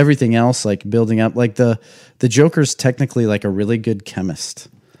 Everything else, like building up, like the Joker's technically like a really good chemist.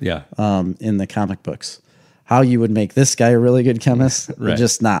 Yeah. In the comic books, how you would make this guy a really good chemist,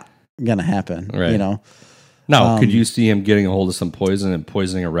 just not gonna happen. Right. You know. Now, could you see him getting a hold of some poison and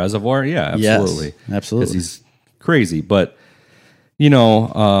poisoning a reservoir? Yeah, absolutely. Yes, absolutely. Because he's crazy. But, you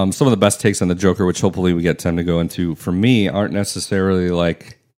know, some of the best takes on the Joker, which hopefully we get time to go into, for me, aren't necessarily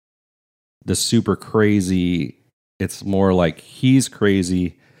like the super crazy. It's more like he's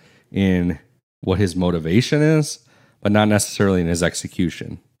crazy in what his motivation is, but not necessarily in his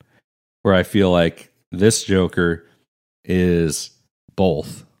execution. Where I feel like this Joker is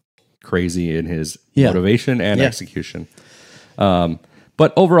both crazy in his motivation and execution.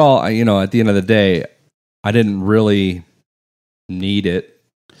 But overall, at the end of the day, I didn't really need it.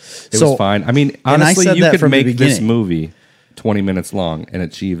 It was fine. I mean, honestly, you could make this movie 20 minutes long and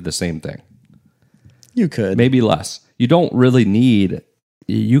achieve the same thing. You could. Maybe less. You don't really need...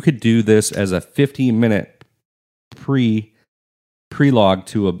 You could do this as a 15-minute prelogue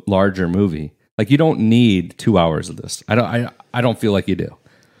to a larger movie. Like, you don't need 2 hours of this. I don't feel like you do.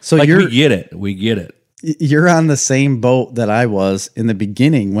 So like, we get it. We get it. You're on the same boat that I was in the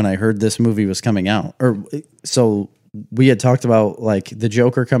beginning when I heard this movie was coming out. So we had talked about like the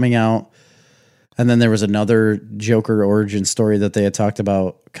Joker coming out, and then there was another Joker origin story that they had talked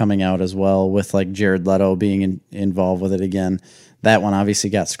about coming out as well, with like Jared Leto being involved with it again. That one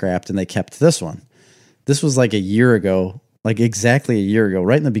obviously got scrapped, and they kept this one. This was like a year ago, like exactly a year ago,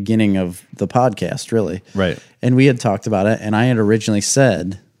 right in the beginning of the podcast, really. Right. And we had talked about it, and I had originally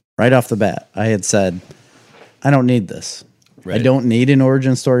said, right off the bat, I had said, I don't need this. Right. I don't need an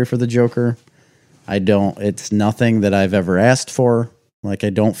origin story for the Joker. It's nothing that I've ever asked for. Like,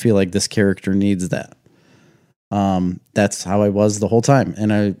 I don't feel like this character needs that. That's how I was the whole time.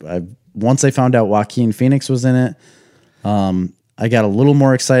 And I once I found out Joaquin Phoenix was in it, I got a little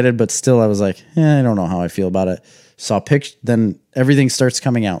more excited, but still I was like, I don't know how I feel about it. Then everything starts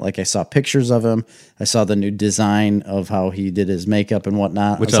coming out. Like, I saw pictures of him. I saw the new design of how he did his makeup and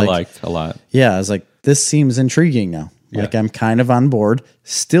whatnot. Which I liked a lot. Yeah, I was like, this seems intriguing now. Yeah. Like, I'm kind of on board.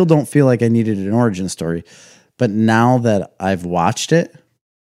 Still don't feel like I needed an origin story. But now that I've watched it,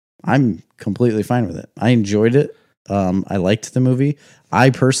 I'm completely fine with it. I enjoyed it. I liked the movie. I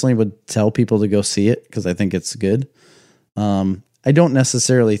personally would tell people to go see it because I think it's good. I don't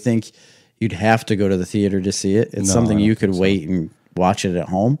necessarily think you'd have to go to the theater to see it. It's something you could wait and watch it at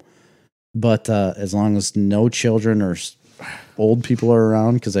home. But as long as no children or old people are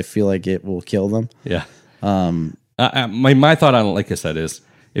around, because I feel like it will kill them. Yeah. My thought on it, like I said, is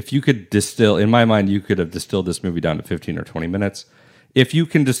if you could distill, in my mind, you could have distilled this movie down to 15 or 20 minutes. if you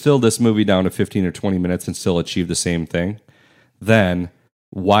can distill this movie down to 15 or 20 minutes and still achieve the same thing, then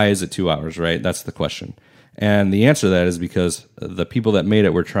why is it 2 hours, right? That's the question. And the answer to that is because the people that made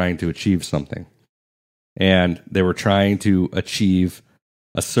it were trying to achieve something. And they were trying to achieve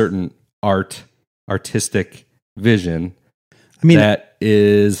a certain artistic vision. I mean, that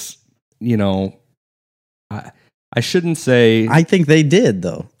is, you know, I shouldn't say. I think they did,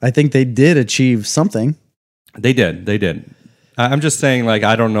 though. I think they did achieve something. They did. I'm just saying, like,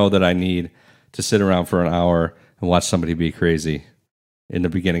 I don't know that I need to sit around for an hour and watch somebody be crazy in the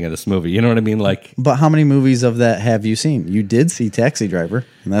beginning of this movie. You know what I mean? Like, but how many movies of that have you seen? You did see Taxi Driver,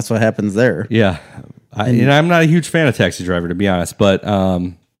 and that's what happens there. Yeah. I'm not a huge fan of Taxi Driver, to be honest, but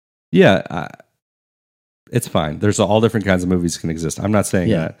it's fine. There's all different kinds of movies can exist. I'm not saying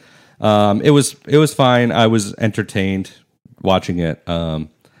that. It was fine. I was entertained watching it. I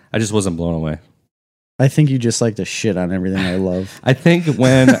just wasn't blown away. I think you just like to shit on everything I love. I think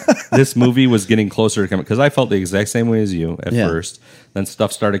when this movie was getting closer to coming, because I felt the exact same way as you at first. Then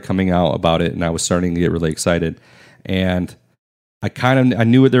stuff started coming out about it, and I was starting to get really excited. And I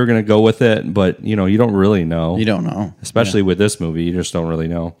knew what they were going to go with it, but you don't really know. You don't know, especially with this movie. You just don't really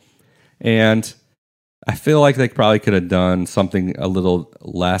know. And I feel like they probably could have done something a little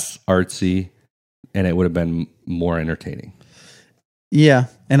less artsy, and it would have been more entertaining. Yeah,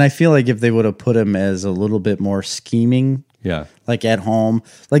 and I feel like if they would have put him as a little bit more scheming, like at home,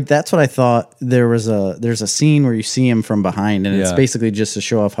 like that's what I thought. There's a scene where you see him from behind, and it's basically just to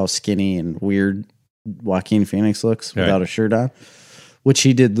show off how skinny and weird Joaquin Phoenix looks without a shirt on, which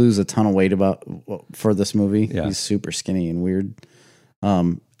he did lose a ton of weight for this movie. Yeah. He's super skinny and weird.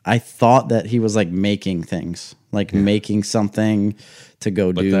 I thought that he was like making things, like making something to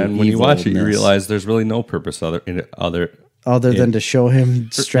go do. But then when you watch it, you realize there's really no purpose other than to show him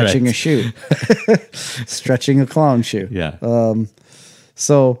stretching a shoe, stretching a clown shoe. Yeah.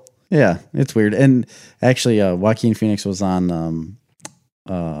 So yeah, it's weird. And actually, Joaquin Phoenix was on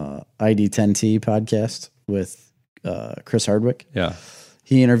ID10T podcast with Chris Hardwick. Yeah.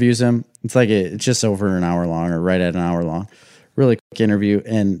 He interviews him. It's just over an hour long, or right at an hour long. Really quick interview,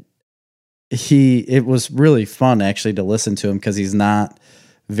 and it was really fun actually to listen to him because he's not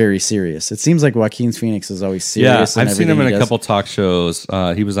very serious. It seems like Joaquin Phoenix is always serious. Yeah, I've seen him in a couple talk shows.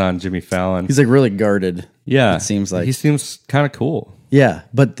 He was on Jimmy Fallon. He's like really guarded. Yeah, it seems like he seems kind of cool. Yeah,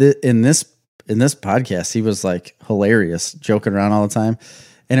 but in this podcast, he was like hilarious, joking around all the time,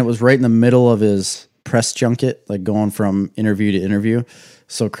 and it was right in the middle of his press junket, like going from interview to interview.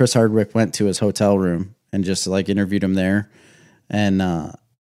 So Chris Hardwick went to his hotel room and just like interviewed him there. And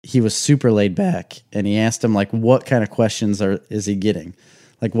he was super laid back, and he asked him like, what kind of questions is he getting?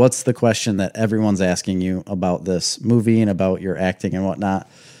 Like, what's the question that everyone's asking you about this movie and about your acting and whatnot?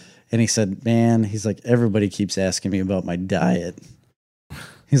 And he said, man, he's like, everybody keeps asking me about my diet.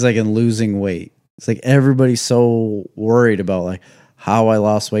 He's like, and losing weight. It's like, everybody's so worried about like how I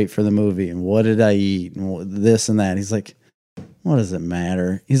lost weight for the movie and what did I eat and this and that. He's like, what does it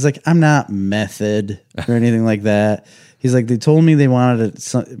matter? He's like, I'm not method or anything like that. He's like, they told me they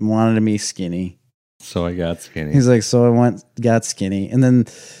wanted me skinny. So I got skinny. He's like, so I got skinny. And then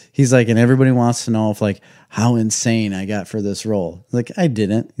he's like, and everybody wants to know if like how insane I got for this role. Like, I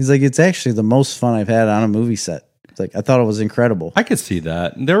didn't. He's like, it's actually the most fun I've had on a movie set. It's like, I thought it was incredible. I could see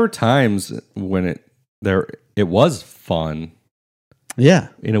that. There were times when it was fun. Yeah.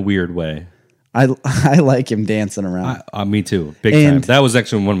 In a weird way. I like him dancing around. Me too. Big time. That was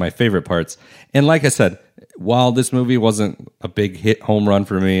actually one of my favorite parts. And like I said, while this movie wasn't a big hit home run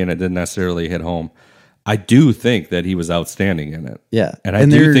for me and it didn't necessarily hit home, I do think that he was outstanding in it. Yeah. And I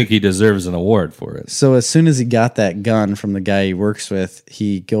do think he deserves an award for it. So as soon as he got that gun from the guy he works with,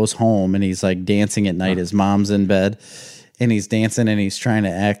 he goes home and he's like dancing at night. His mom's in bed and he's dancing and he's trying to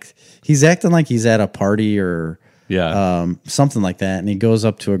act. He's acting like he's at a party or something like that. And he goes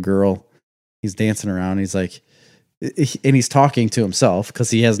up to a girl. He's dancing around. He's like, and he's talking to himself because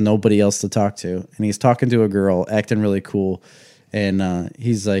he has nobody else to talk to. And he's talking to a girl, acting really cool. And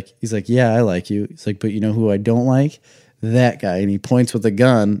he's like, yeah, I like you. He's like, but you know who I don't like? That guy. And he points with a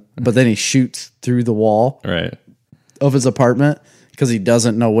gun, but then he shoots through the wall of his apartment because he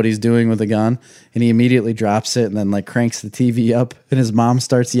doesn't know what he's doing with a gun. And he immediately drops it and then like cranks the TV up. And his mom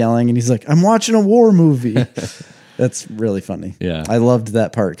starts yelling. And he's like, I'm watching a war movie. That's really funny. Yeah. I loved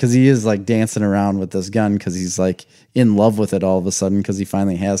that part because he is like dancing around with this gun because he's like in love with it all of a sudden because he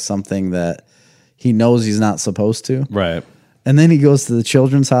finally has something that he knows he's not supposed to. Right. And then he goes to the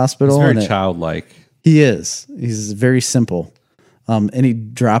children's hospital. He's very childlike. He is. He's very simple. And he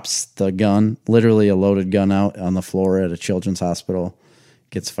drops the gun, literally a loaded gun out on the floor at a children's hospital.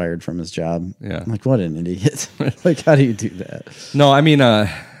 gets fired from his job. Yeah. I'm like, what an idiot. Like, how do you do that? No, I mean, I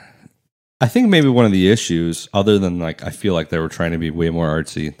think maybe one of the issues, other than like, I feel like they were trying to be way more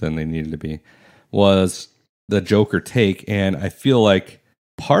artsy than they needed to be, was the Joker take. And I feel like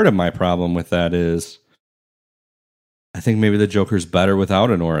part of my problem with that is I think maybe the Joker's better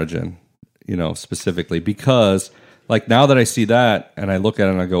without an origin, specifically because like now that I see that and I look at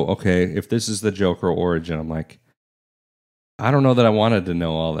it and I go, okay, if this is the Joker origin, I'm like, I don't know that I wanted to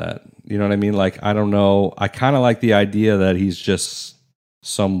know all that. You know what I mean? Like, I don't know. I kind of like the idea that he's just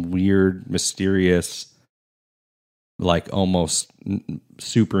some weird, mysterious, like almost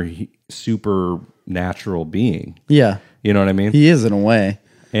supernatural being. Yeah. You know what I mean? He is in a way.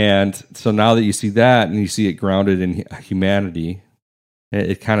 And so now that you see that and you see it grounded in humanity,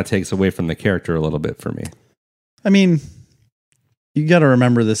 it kind of takes away from the character a little bit for me. I mean, you got to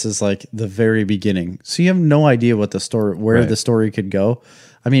remember this is like the very beginning. So you have no idea what the story, where the story could go.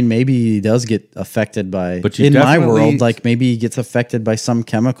 I mean, maybe he does get affected by, but in my world, like maybe he gets affected by some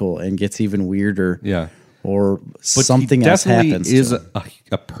chemical and gets even weirder. Yeah. Or but something else happens. He is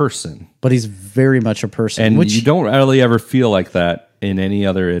a person. But he's very much a person. And which you don't really ever feel like that in any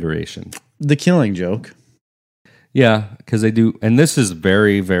other iteration. The Killing Joke. Yeah, because they do. And this is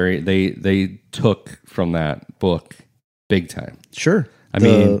very, very, they took from that book big time. Sure. I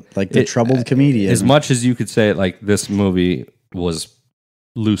mean, like the troubled comedian. As much as you could say, like, this movie was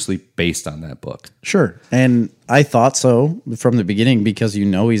loosely based on that book. Sure. And I thought so from the beginning because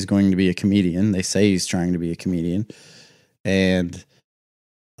he's going to be a comedian. They say he's trying to be a comedian. And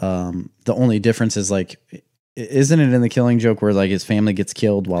the only difference is like, isn't it in The Killing Joke where like his family gets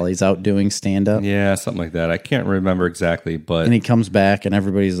killed while he's out doing stand-up? Yeah, something like that. I can't remember exactly, but... And he comes back and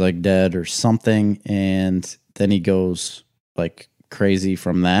everybody's like dead or something. And then he goes like crazy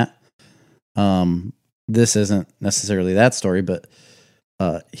from that. This isn't necessarily that story, but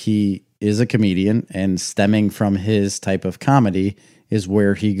he is a comedian, and stemming from his type of comedy is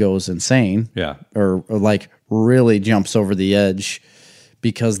where he goes insane. Yeah. Or like really jumps over the edge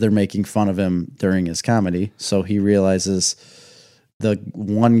because they're making fun of him during his comedy. So he realizes the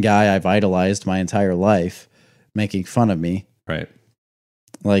one guy I've idolized my entire life making fun of me. Right.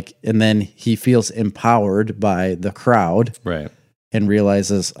 Like, and then he feels empowered by the crowd. Right. And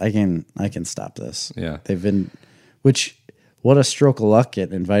realizes I can stop this. Yeah. What a stroke of luck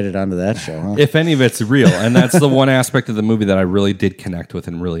getting invited onto that show, huh? If any of it's real. And that's the one aspect of the movie that I really did connect with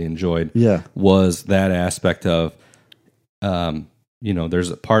and really enjoyed. Yeah. Was that aspect of,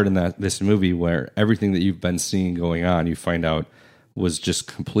 there's a part in this movie where everything that you've been seeing going on, you find out was just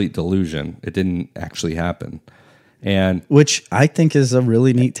complete delusion. It didn't actually happen. And which I think is a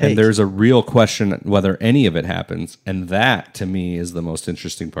really neat take. And there's a real question whether any of it happens. And that, to me, is the most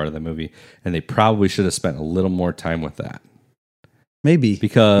interesting part of the movie. And they probably should have spent a little more time with that. Maybe.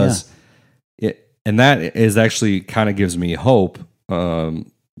 Because that is actually kind of gives me hope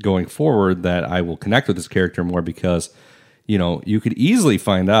going forward that I will connect with this character more because, you could easily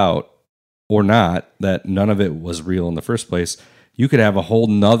find out or not that none of it was real in the first place. You could have a whole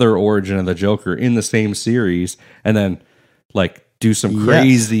nother origin of the Joker in the same series and then like do some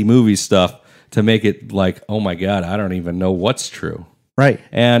crazy movie stuff to make it like, oh my God, I don't even know what's true. Right.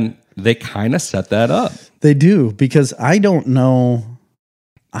 And they kind of set that up. They do, because I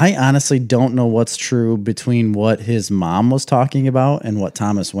honestly don't know what's true between what his mom was talking about and what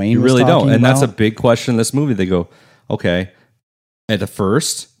Thomas Wayne was talking about. You really don't. And that's a big question in this movie. They go, okay, at the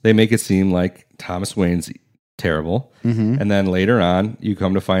first, they make it seem like Thomas Wayne's terrible. Mm-hmm. And then later on, you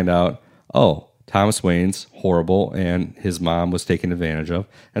come to find out, oh, Thomas Wayne's horrible and his mom was taken advantage of.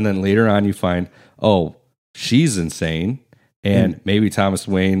 And then later on, you find, oh, she's insane. And maybe Thomas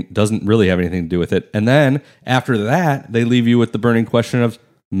Wayne doesn't really have anything to do with it. And then after that, they leave you with the burning question of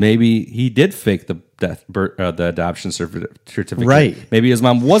maybe he did fake the adoption certificate. Right. Maybe his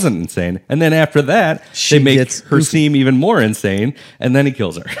mom wasn't insane. And then after that, they make her seem even more insane. And then he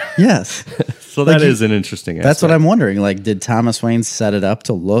kills her. Yes. So that is an interesting aspect. That's what I'm wondering. Like, did Thomas Wayne set it up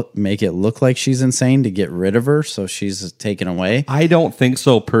to make it look like she's insane to get rid of her so she's taken away? I don't think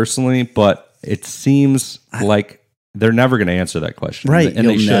so personally, but it seems like they're never going to answer that question. Right.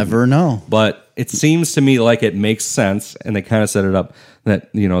 And you'll never know. But it seems to me like it makes sense, and they kind of set it up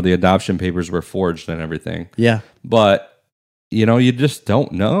that, the adoption papers were forged and everything. Yeah. But, you just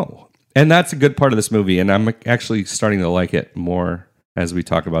don't know. And that's a good part of this movie, and I'm actually starting to like it more as we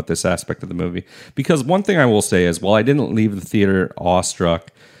talk about this aspect of the movie. Because one thing I will say is, while I didn't leave the theater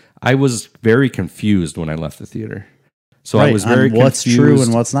awestruck, I was very confused when I left the theater. So I was very confused. What's true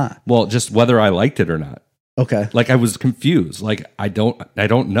and what's not. Well, just whether I liked it or not. Okay. Like, I was confused. Like, I don't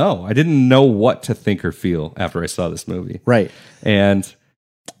know. I didn't know what to think or feel after I saw this movie. Right. And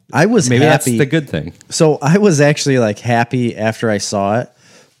I was maybe happy. that's the good thing. So I was actually like happy after I saw it,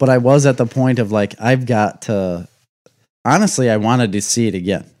 but I was at the point of like, I've got to, honestly, I wanted to see it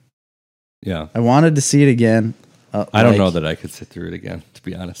again. Yeah. I wanted to see it again. I don't know that I could sit through it again, to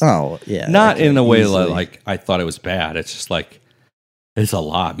be honest. Oh, yeah. Not okay, in a way easily. like I thought it was bad. It's just like, it's a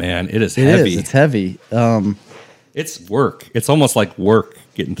lot, man. It is It heavy. is. It's heavy. It's work. It's almost like work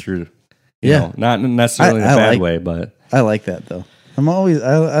getting through. You Yeah. know, not necessarily in a I bad like- way, but I like that though.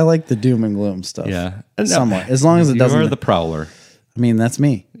 I like the doom and gloom stuff. yeah. Somewhat. As long as it doesn't. You are the prowler. I mean, that's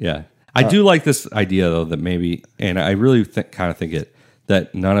me. Yeah. I do like this idea, though, that maybe, and I really kind of think it,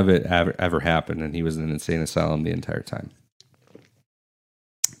 that none of it ever happened and he was in an insane asylum the entire time.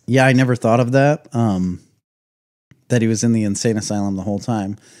 Yeah, I never thought of that. That he was in the insane asylum the whole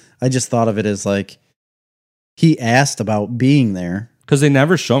time. I just thought of it as like he asked about being there. Because they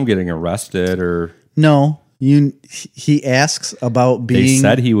never show him getting arrested or No, he asks about being. they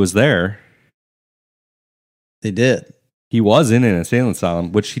said he was there. They did. He was in an insane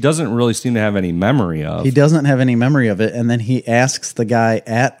asylum, which he doesn't really seem to have any memory of. He doesn't have any memory of it, and then he asks the guy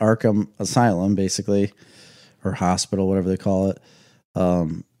at Arkham Asylum, basically, or hospital, whatever they call it.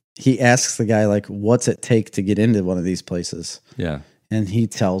 He asks the guy like, "What's it take to get into one of these places?" Yeah. And he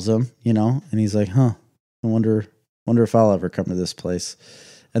tells him, and he's like, "Huh, I wonder if I'll ever come to this place."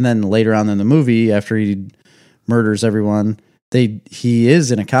 And then later on in the movie, after he murders everyone, he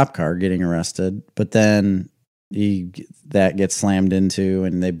is in a cop car getting arrested, but then that gets slammed into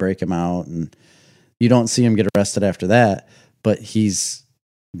and they break him out, and you don't see him get arrested after that, but he's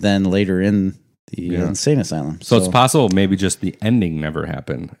then later in the insane asylum. So it's possible maybe just the ending never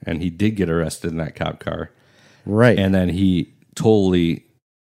happened and he did get arrested in that cop car. Right. And then the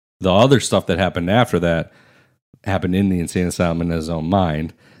other stuff that happened after that happened in the insane asylum in his own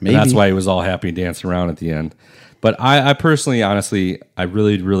mind. Maybe. And that's why he was all happy and dancing around at the end. But I personally, honestly, I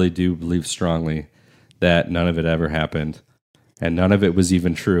really, really do believe strongly that none of it ever happened and none of it was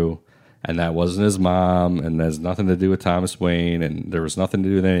even true. And that wasn't his mom, and that has nothing to do with Thomas Wayne, and there was nothing to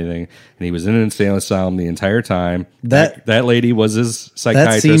do with anything. And he was in an insane asylum the entire time. That lady was his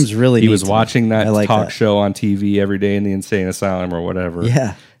psychiatrist. That seems really He neat was to me. watching that I like talk that. show on TV every day in the insane asylum or whatever.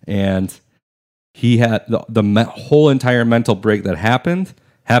 Yeah. And he had the whole entire mental break that happened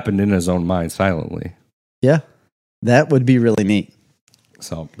in his own mind silently. Yeah. That would be really neat.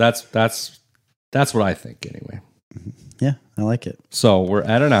 So that's what I think anyway. Yeah, I like it. So we're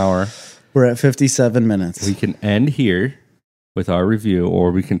at an hour. We're at 57 minutes. We can end here with our review, or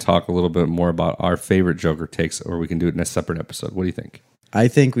we can talk a little bit more about our favorite Joker takes, or we can do it in a separate episode. What do you think? I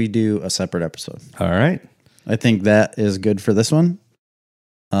think we do a separate episode. All right. I think that is good for this one.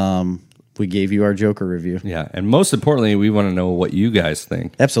 We gave you our Joker review. Yeah. And most importantly, we want to know what you guys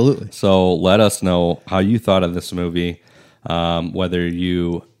think. Absolutely. So let us know how you thought of this movie, whether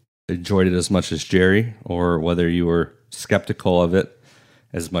you enjoyed it as much as Jerry, or whether you were skeptical of it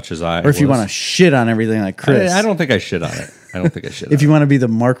as much as I Or if you was. want to shit on everything like Chris. I don't think I shit on it. If you want to be the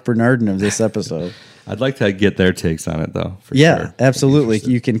Mark Bernardin of this episode. I'd like to get their takes on it, though. For Yeah, sure. absolutely.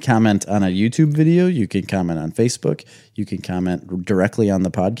 You can comment on a YouTube video. You can comment on Facebook. You can comment directly on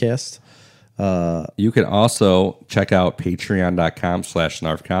the podcast. You can also check out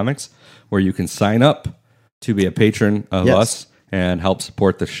patreon.com/snarfcomics, where you can sign up to be a patron of us and help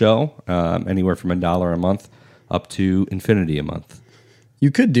support the show, anywhere from $1 a month up to infinity a month.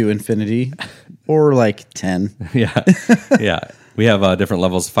 You could do infinity or like 10. Yeah. Yeah. We have different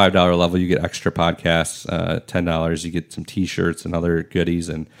levels. $5 level, you get extra podcasts. $10, you get some T-shirts and other goodies.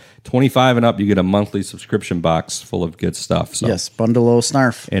 And $25 and up, you get a monthly subscription box full of good stuff. So. Yes, Bundle O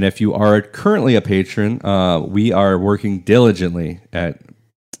Snarf. And if you are currently a patron, we are working diligently at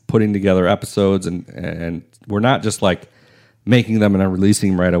putting together episodes. And we're not just like making them and then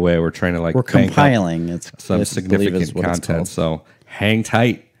releasing them right away. We're trying to like We're bank up compiling. It's some I believe significant is what it's content. called. So hang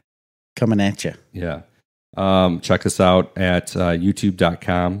tight. Coming at you. Yeah. Check us out at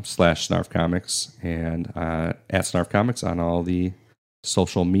youtube.com/snarfcomics and at snarfcomics on all the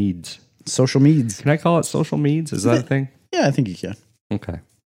social meds. Social meds. Can I call it social meds? Is that a thing? Yeah, I think you can. Okay.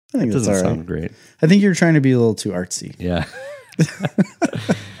 I think that's Doesn't all right. sound great. I think you're trying to be a little too artsy. Yeah.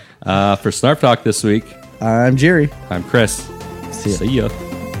 For Snarf Talk this week, I'm Jerry. I'm Chris. See ya. See ya.